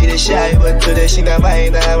 Normally she dey shy, but today she no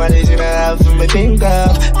mind. Normally she no have for me think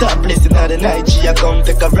of. Topless in the night, she a come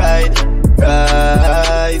take a ride.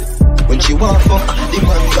 When she want fuck, the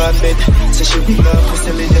man gone bed. So she ring up, me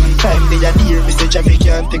say let them time. They a dear, me say Jamie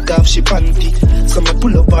can't take off she panty. So me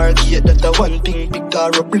pull up her gate, that the one thing. Pick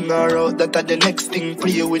her up, bring her out, that the next thing.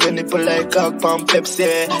 Play with a nipple like cock palm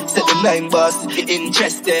Pepsi. Set the 9 boss,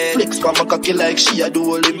 interested. Flex for my cocky like she a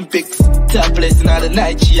do Olympics. Topless in the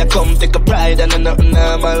night, she a come take a pride. And nothing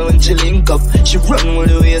normal when she link up. She run with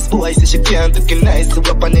the waist, boy, say she can't take it nice. So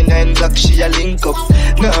up on the 9 block, she a link up.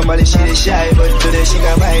 Normally she dey shy, but today she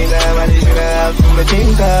no mind. Normally she no have for me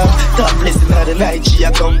think of. Topless in the night, she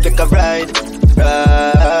a come take a ride.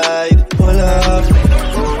 Pull up,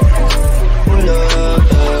 pull up,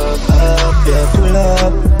 yeah, pull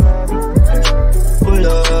up, pull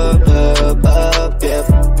up, yeah.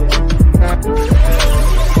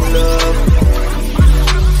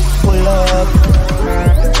 Pull up.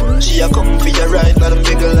 She a come for your ride, not a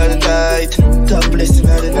middle of the night. Topless in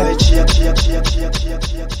the night, she a.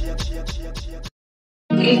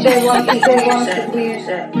 DJ one,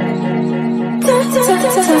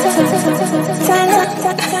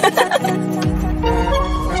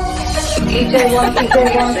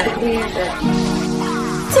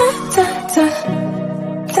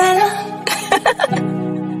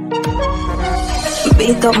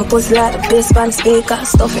 beat up my pussy like the bass band speaker.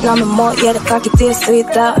 Stuff it on my mouth, yeah, the cocky taste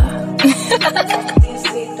sweeter.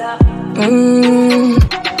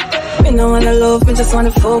 Me no wanna love, me just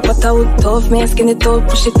wanna fuck. But I would tough, me skin it up,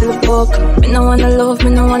 push it to the fuck. Me no wanna love, me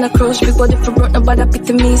no wanna crush. Big body for broke, nobody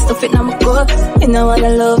pity me, stuff it on my gut. Me no wanna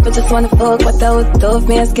love, me just wanna fuck. But I would tough,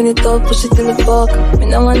 me skin it up, push it to the fuck. Me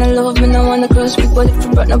no wanna love, me no wanna crush. Big body for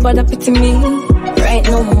broke, nobody pity me. Right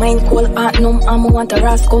now, my mind cold, heart numb. I'ma want a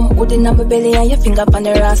ras come. Hood in my belly and your finger on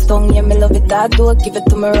the ras tongue. Yeah, me love it that do. Give it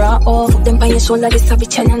to me raw, oh. Put them on your shoulder, this a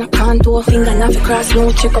bitch and I can't do. Finger not for cross,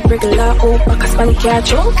 no. Check up regular, oh. Back a Spanish car,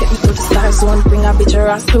 choke. Get me to the star zone. Bring a bitch a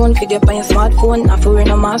ras clone. Video on your smartphone. Not for wear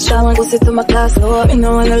no mask, shall pussy to my class, oh. Me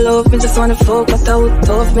no wanna love, me just wanna fuck. But I would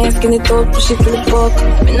tough, me skin it up, push it to the fuck.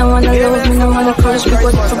 Me no wanna love, me no wanna crush. Big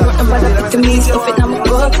body for broke, nobody pity me, stuff it on my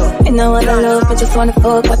gut. Me no wanna love, me just wanna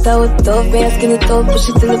fuck. But I would tough, me skin it up, push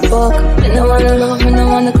it to the fuck. Me no wanna love, me no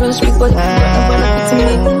wanna crush. Big body for broke, nobody pity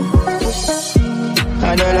me.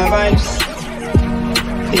 I know the vibes.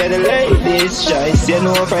 Yeah, the ladies' choice. You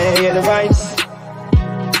know if I hear the vibes.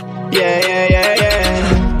 Yeah.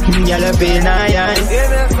 Y'all feel nice.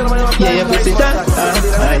 Yeah, your pussy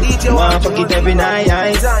tight. Wanna fuck it every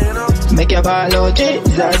night. Make your ball out,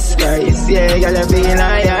 Jesus Christ. Yeah, y'all feel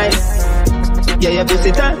nice. Yeah, your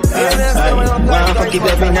pussy tight. Wanna fuck it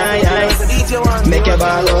every night. Make your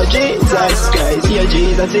ball out, Jesus Christ. Yeah,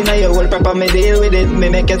 Jesus in your whole proper, me deal with it. Me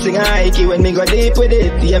make you sing a high key when me go deep with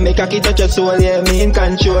it. Yeah, make a key touch your soul, yeah, me in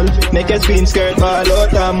control. Make your scream skirt ball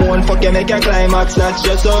out and moan. Fuck you, make your climax, that's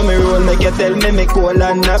just how me roll. Make you tell me cold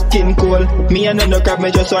and napkin cold. Me and no crap, me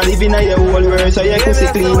just want live in your whole world. So your pussy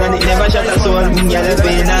clean and it never shut a soul. Yeah, that's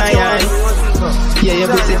been high. Yeah, your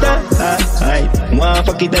pussy tight. Wanna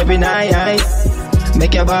fuck it every night.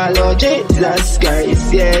 Make your ball out, Jesus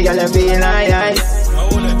Christ. Yeah, y'all feel nice.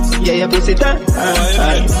 Yeah, your pussy tight.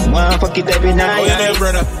 Wanna fuck it every night.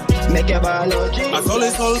 Make your ball out, Jesus. I told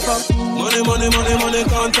it all from money,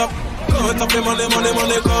 count up. Count up the money,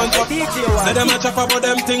 count up. Say them a chop about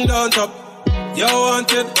them thing don't chop. You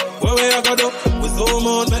want it, Where we a go do? We zoom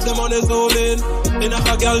out, make the money zoom in. In a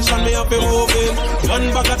girl shine me up and moving. One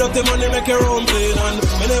bag of dirty money make your own plane. And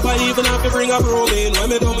me never even have to bring a broom in. When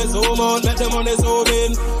me do me zoom out, make the money zoom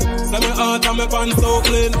in. So me heart and me pants so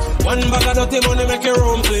clean. One bag of dirty money make your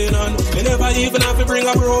own plane. And me never even have to bring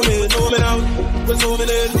a broom in. Zooming out, we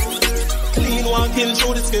zooming in. Clean walking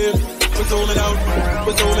through the skin. We zooming out,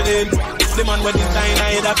 we zooming in. The man with design,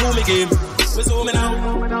 I that do me game. We zooming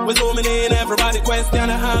out, we zooming in. Everybody question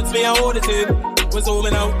and ask me how it is. We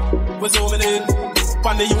zooming out, we zooming in.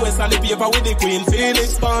 On the US and the paper with the Queen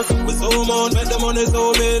Phoenix pass. We zoom out, make the money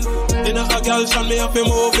zoom in. In a girl shine me up and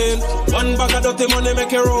moving. One bag of dirty money make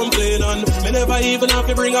your own plane. And me never even have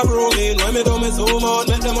to bring a broom in. When me do me zoom out,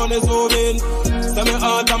 make the money zoom in. So me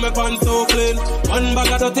heart and me pants so clean. One bag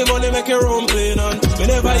of dirty money make your own plane. And me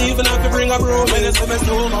never even have to bring a broom in. So me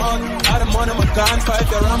zoom out, all the money my gun fight.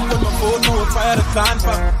 The ramp with my food, no fire the can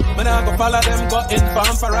for. Me nah go follow them, go in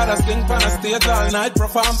farm for. Rather sing on a stage all night,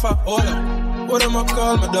 perform for. Hold up. What am I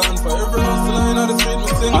call me down for every hustle line on the street, me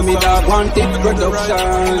sing. I mean dog wanted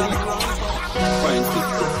production. Fine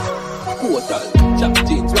system, total, chop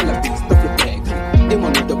jeans, well a big stuff with bags. They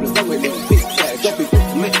want to double so we live big bag. Drop it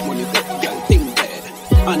to make money, fuck girl, think bad.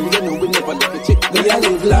 And you know we never let the chick. We a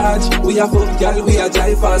live large, we a fuck girl, we a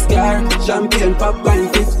drive fast car. Champagne pop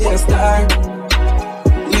and 50 star.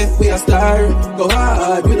 We a star, go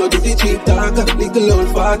hard, we no do the cheap talk. Little old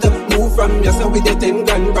father, move from here so we get 10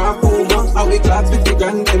 grand back home. And we clocks 50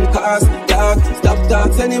 grand them cost. Dog, stop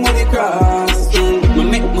talks, any money cross. We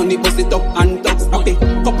make money, bust it up and talks. Okay,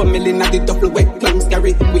 couple million at the double wet clang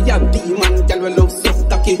scary. We have demon, girl we love soft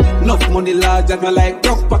tacky. Enough money large that me like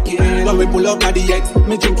rock pocket. When we pull up at the X,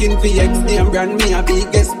 me drinking VX. Name brand me a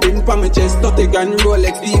biggest print for me chest. 30 grand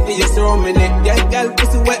Rolex, VVS round me neck. Yeah, girl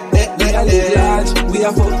pussy wet, we a live large, we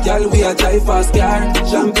a fuck girl, we a drive fast car.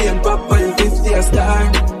 Champagne pop and 50 a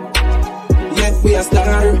star. Yeah, we a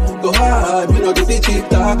star, go hard, we no do the cheap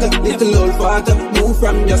talk. Little old father, move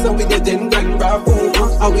from here so we get 10 grand back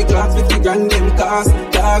home. And we clocks 50 grand them cost.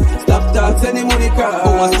 Dog, stop talks, any money cross.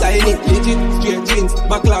 Our style it legit, straight jeans,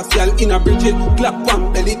 back class girl in a Bridget. Clap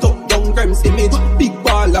on belly top, down grams image. Big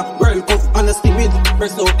baller, World Cup and a skimmage.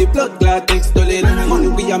 Press out the blood clot, text to lil. Money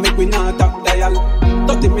we a make we not top dial.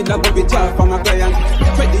 30 million go be charged from a client.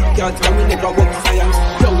 Credit cards can we never work science.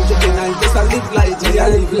 Young juvenile, just a live light. We a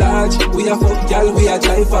live large, we a fuck girl, we a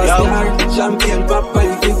drive fast car. Champagne pop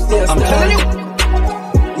and 50 a star. I'm telling you.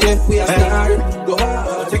 Yeah, we a star, go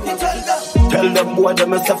hard. Tell them boy them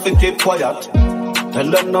myself to keep quiet. Tell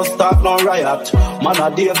them no start no riot. Man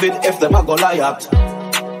a David if them a go riot.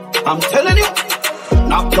 I'm telling you.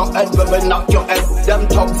 Knock your head, baby, knock your head. Them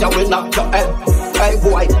thugs, yeah, we knock your head. Hey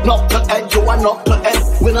boy, knock your head, you a knock your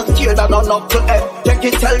head. We not scared of no knock your head.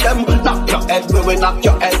 Take it, tell them, knock your head, we knock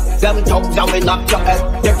your head. Them thugs, yeah, we knock your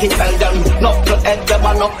head. Take it, tell them, knock your head, them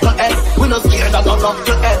a knock your head. We not scared of no knock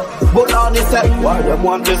your head. But on the set, why them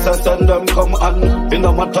want this, send them come on. In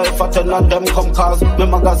the matter if I tell and them come cause the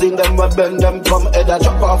magazine them will bend them come head. I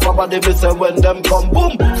chop off a body, me say when them come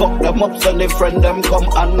boom. Fuck them up, send a friend them come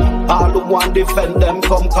on. All who want defend them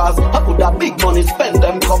come cause I put a big money spend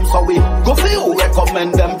them come. So we go for you,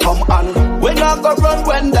 recommend them come on. We not go run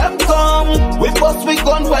when them come. We bust we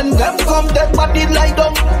gun when them come. Dead body lie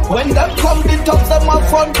down. When them come, the thugs them up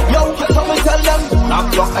front. Yo, so we tell them,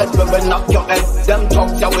 knock your head, baby, knock your head. Them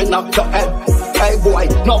thugs, yeah, we knock your head. Hey boy,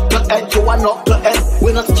 knock your head, you a knock your head.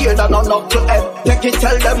 We not scared of no knock your head. Take it,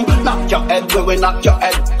 tell them, knock your head, we knock your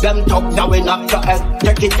head. Them thugs, yeah, we knock your head.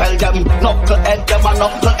 Take it, tell them, knock your head, them a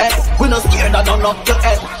knock your head. We not scared of no knock your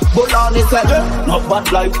head. But on his head, no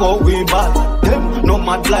bad like how we bad. Them no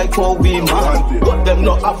mad like how we mad. But them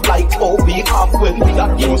no have like how we have when we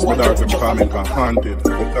are in most without them coming haunted.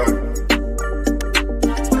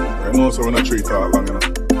 I know so when I treat all long enough.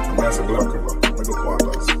 I'm nice and black river. I go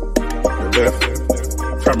quarters. You're deaf.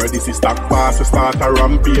 From ready to stack pass, you start a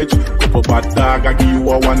rampage. Couple bad dog, I give you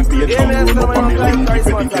a one page. Come run up on the link, if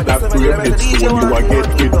you think you that brave. Headstone you a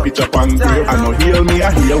get with pitch up and grave. I know heal me,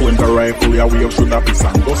 I heal when the rifle you wave. Should have piss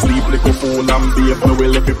and go sleep like a fool and babe. No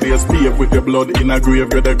will if you play stave with your blood in a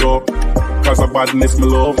grave, you dey go. Cause of badness me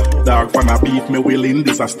love. Dog fan a beef me willing.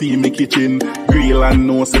 This a steamy kitchen. Grill and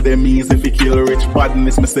no say them easy if he kill rich.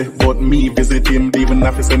 Badness me say but me visit him. Even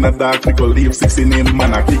if it's in a dark we go leave 6 in him.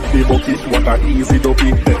 Man I kick the bucket. What a easy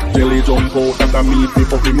dopey. Jelly jump out at a meat.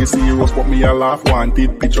 People be me serious but me a laugh.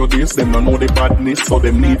 Wanted picture this. Them don't know the badness. So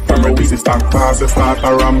them need from a busy stack pass. They start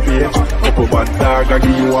a rampage. Couple bad dog I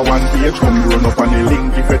give you a one page. Come run up on the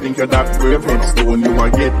link if you think you're that brave. Headstone you a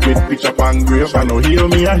get with pitch up and grave. I know heal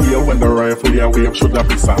me I heal when the rifle you wave. Should have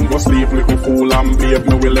piss and go sleep like a fool and babe.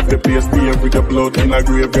 No will let the place stay with the blood in a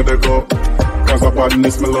grave. You dey go. cause of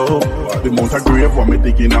badness, my love. The amount of grave when me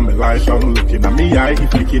digging on my life, I'm looking at me eye,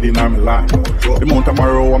 if me kidding on my life. The amount of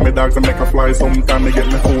marrow when me dogs and make a fly, sometimes me get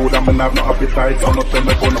me food and me have no appetite. Some of them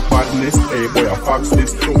me go no badness, hey boy I fox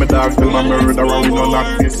this. My dogs tell my murder and we no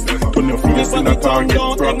knock this. Turn your face in a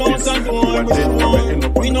target practice.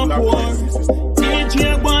 We no poor,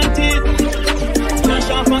 TJ wanted. Cash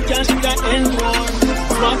off and cash with the end war.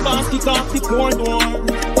 Swap off, kick off the cold war.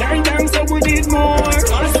 Turn so we need more.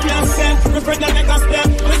 Ask yourself, my friend that make a step.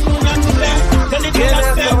 Let's move on to that. Tell it all a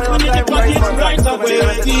step. We need the pockets right away.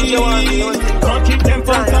 Can't keep them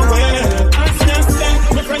far away. Ask yourself,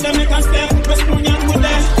 my friend that make a step. Let's move on to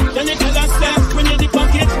that. Tell it all a step. We need the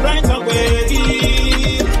pockets right away.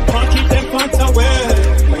 Can't keep them far away.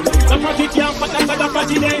 Some pocket can't put that other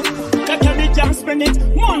party day. That can be jam spend it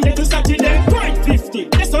Monday to Saturday. 50.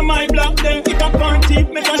 That's on my block then. If a party,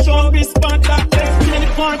 make a show be spot that day. In the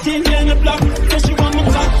party, in the block. So she want my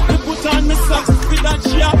top. We put on the socks. With that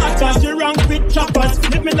she a attack. She rank with choppers.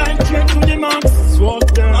 Let me line straight to the max.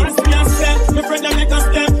 Swap them. Ask me a step. My friend that make a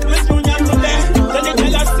step. Let's do that today. Then they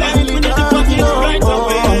tell us step. We need the pocket right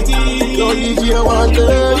away. Yo, DJ one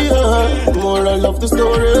day, yeah. More I love the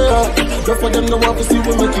story, yeah. But for them, no want to see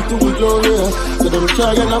we make it to the glory. So them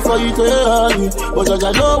try and fight, yeah. But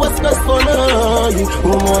I know what's best for me.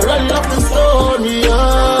 More I love the story,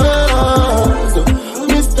 yeah. So,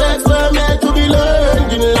 mistakes were meant to be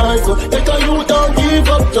learned in life. So, let you don't give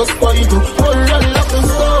up, just fight. More I love the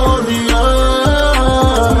story,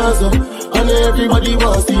 yeah. So, and everybody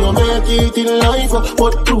wants to see you make it in life.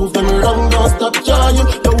 But prove them wrong, don't stop trying.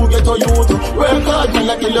 Don't get a youth. Work hard, man,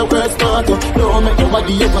 like kill your work smart. Don't make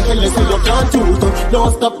nobody ever tell you say you can't shoot.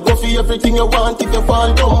 Don't stop, go for everything you want. If you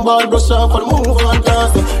fall down, ball, brush off and move on.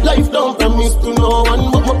 Cause life don't promise to no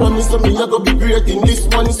one. But my promise to me, I go be great in this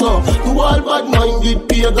one. So, to all bad-minded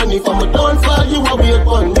pagan, if I'm a downfall, you a wait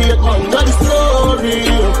man. That's the story.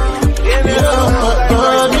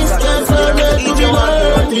 Yeah, mistakes are meant to be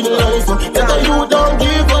learned in life. Better you don't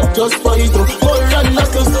give up, just fight. More and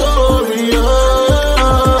that's the story,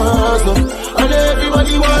 yes. And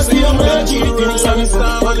everybody wants to make it in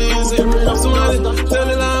life. Tell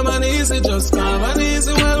it I'm an easy, just calm and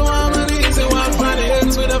easy. Well, warm and easy. Walk by the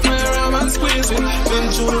ends with a firearm and squeeze it. Been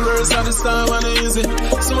through the worst of the storm and easy.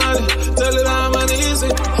 Somebody, tell it I'm an easy.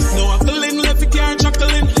 No waffling, left the car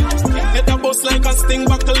chuckling. Hit a bus like a sting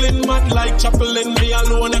buckling. Mad like chaplain, me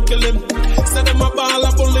alone I kill him. Say them a ball,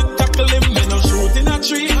 a bullet tackle him. Me no shoot in a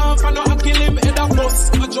tree, half and no kill him. Head a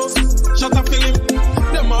bus, I just shot a film.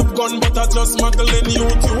 Them have gun, but I just smuggling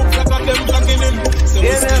YouTube. Like a them plugging him. So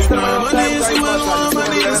we stay calm and easy, well warm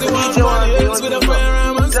and easy. Walk on the hills with a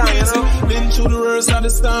firearm and squeeze it. Been through the worst of the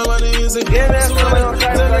storm and easy. So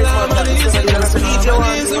tell it I'm an easy, just calm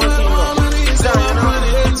and easy, well warm and easy. Walk on the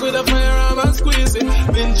hills with a firearm and squeeze it.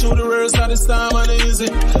 Been through the worst of the storm and easy.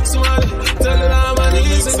 So tell it I'm an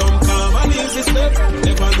easy. Some calm and easy step.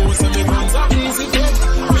 Never know some me guns are easy jet.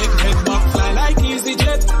 Make head back fly like easy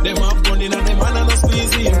jet. Them have gun in and them man and no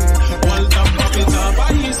squeezy. One top pop it up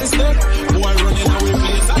a easy step. Boy running away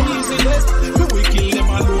place a easy death. We kill them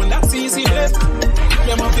alone, that's easy death.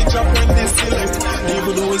 Them have the drop when they select.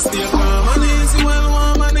 Even though we stay calm and easy, well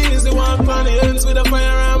warm and easy. Walk on the ends with a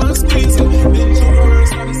firearm and squeeze it. Been through the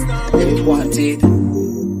worst of the storm. Wanted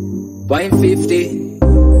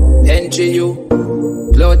 150 entry you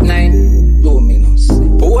Cloud 9 2 minutes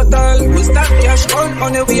Portal, we start cash on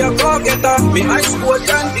money, we a go getter. Me ice coat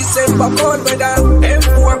and December cold weather.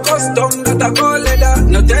 M4 custom that a gold leather.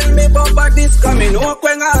 No tell me about this coming no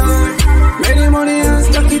quenga. Many money and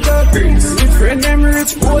stack it up. We friend them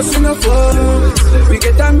rich post in a phone. We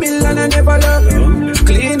get a million and never love.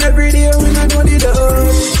 Clean every day, we not know the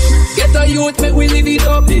dust. Get a youth, make we live it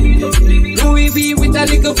up. Louis V with a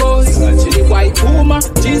little voice. The white Puma,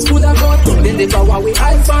 jeans full of gun. Then they power we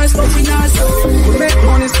high fast, but we not so. We make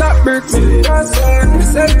money, stop bricks. We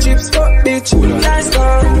sell chips, fuck bitch. Nice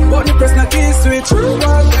car, but the press not key switch.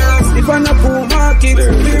 If I'm a poor market,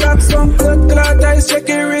 we wrap some blood clot eyes, check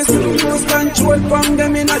your wrist. Lose control from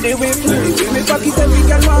them in a the whip. Give me pocket every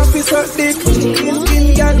girl want to suck dick.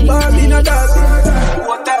 Skin girl, ball in a dog.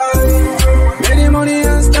 Many money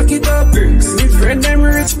and stack it up. We friend them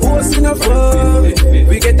rich, post in a phone.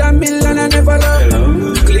 We get a million and never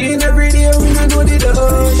love. Clean every day, we not know the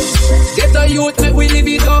dust. Get a youth, make we live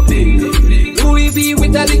it up. Louis TV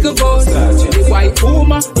with a little buzz. The white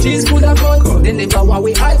boomer, she's good at gun. They never want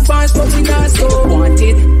we advance, but we not so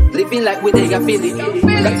wanted. Living like we they a Billy.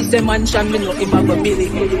 That is a mansion, me know him have a Billy.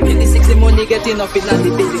 In the 60 money getting up in on the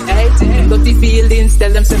Billy. Hey, dirty feelings,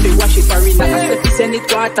 tell them say they wash it arena. I said to send it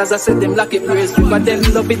quarters, I said them lock it praise. But them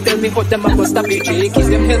love it, tell me how them a go stop it. Kiss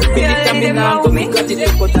them help me, lift me now, go me got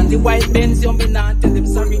it. But on the white Benz, you me now, tell them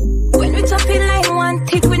sorry. When we chop it like one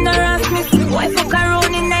tick, we no rough miss. Why fuck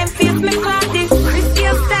around in them face, me call this.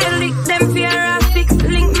 Christian style, lick them fear of six.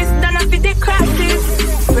 Link me stand up with the crosses.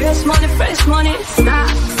 Fresh money, stop.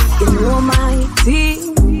 You know my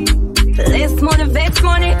team. Less money, vex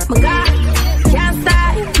money, my God, can't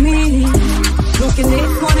stop me. Looking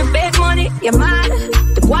this money, big money, you're mad.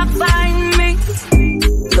 The walk find me.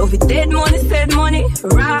 Love it, dead money, said money,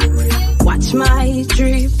 rocks. Watch my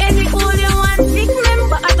drip. Any all you want, big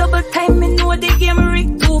member, a double time. Me know the game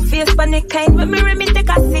rigged, two-faced, but the kind. When me me take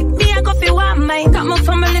a sip, me I go fi one mine. Got my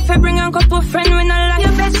family fi bring a couple friends when I like.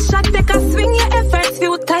 Your best shot, take a swing, your efforts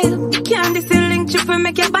futile. Can't this link triple,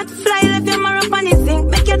 make your bat fly. Left your marrow on the sink,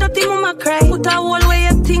 make your dirty mama cry. Put a whole way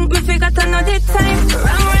you think, me forgot another time.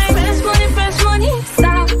 Wrong right, fresh money,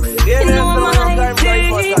 stocks. You know my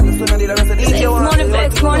thing. Next money,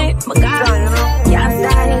 vex money, my God, can't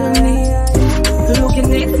style me. Looking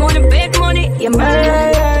next money, big money, you're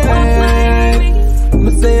mad.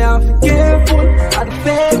 Me say I'm careful, I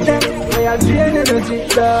fake them, when I drain energy,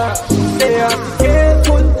 say I'm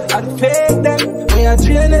careful, I fake them, when I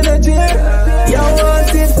drain energy, you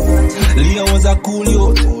want it. Leo was a cool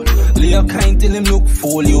youth. Leo kind till him look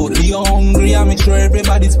full youth. Leo hungry and make sure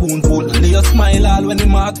everybody's spoonful. Leo smile all when the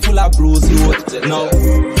mouth full of bruise youth. Now,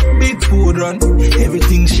 big food run,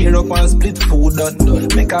 everything share up and split food done.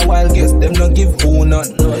 Make a wild guess, them don't give food none.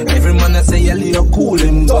 Every man I say yeah, Leo cool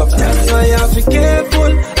him go. That's why you have to be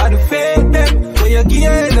careful, I do fake them. When you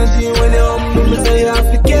give energy, when you humble, me say you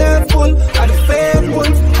have to be careful, I do fake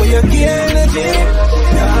one. When you give energy,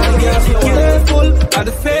 you have to be careful, I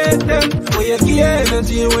do fake them. When you give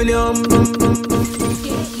energy, when you humble.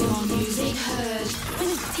 Get your music heard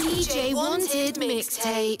with DJ Wanted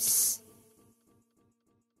Mixtapes.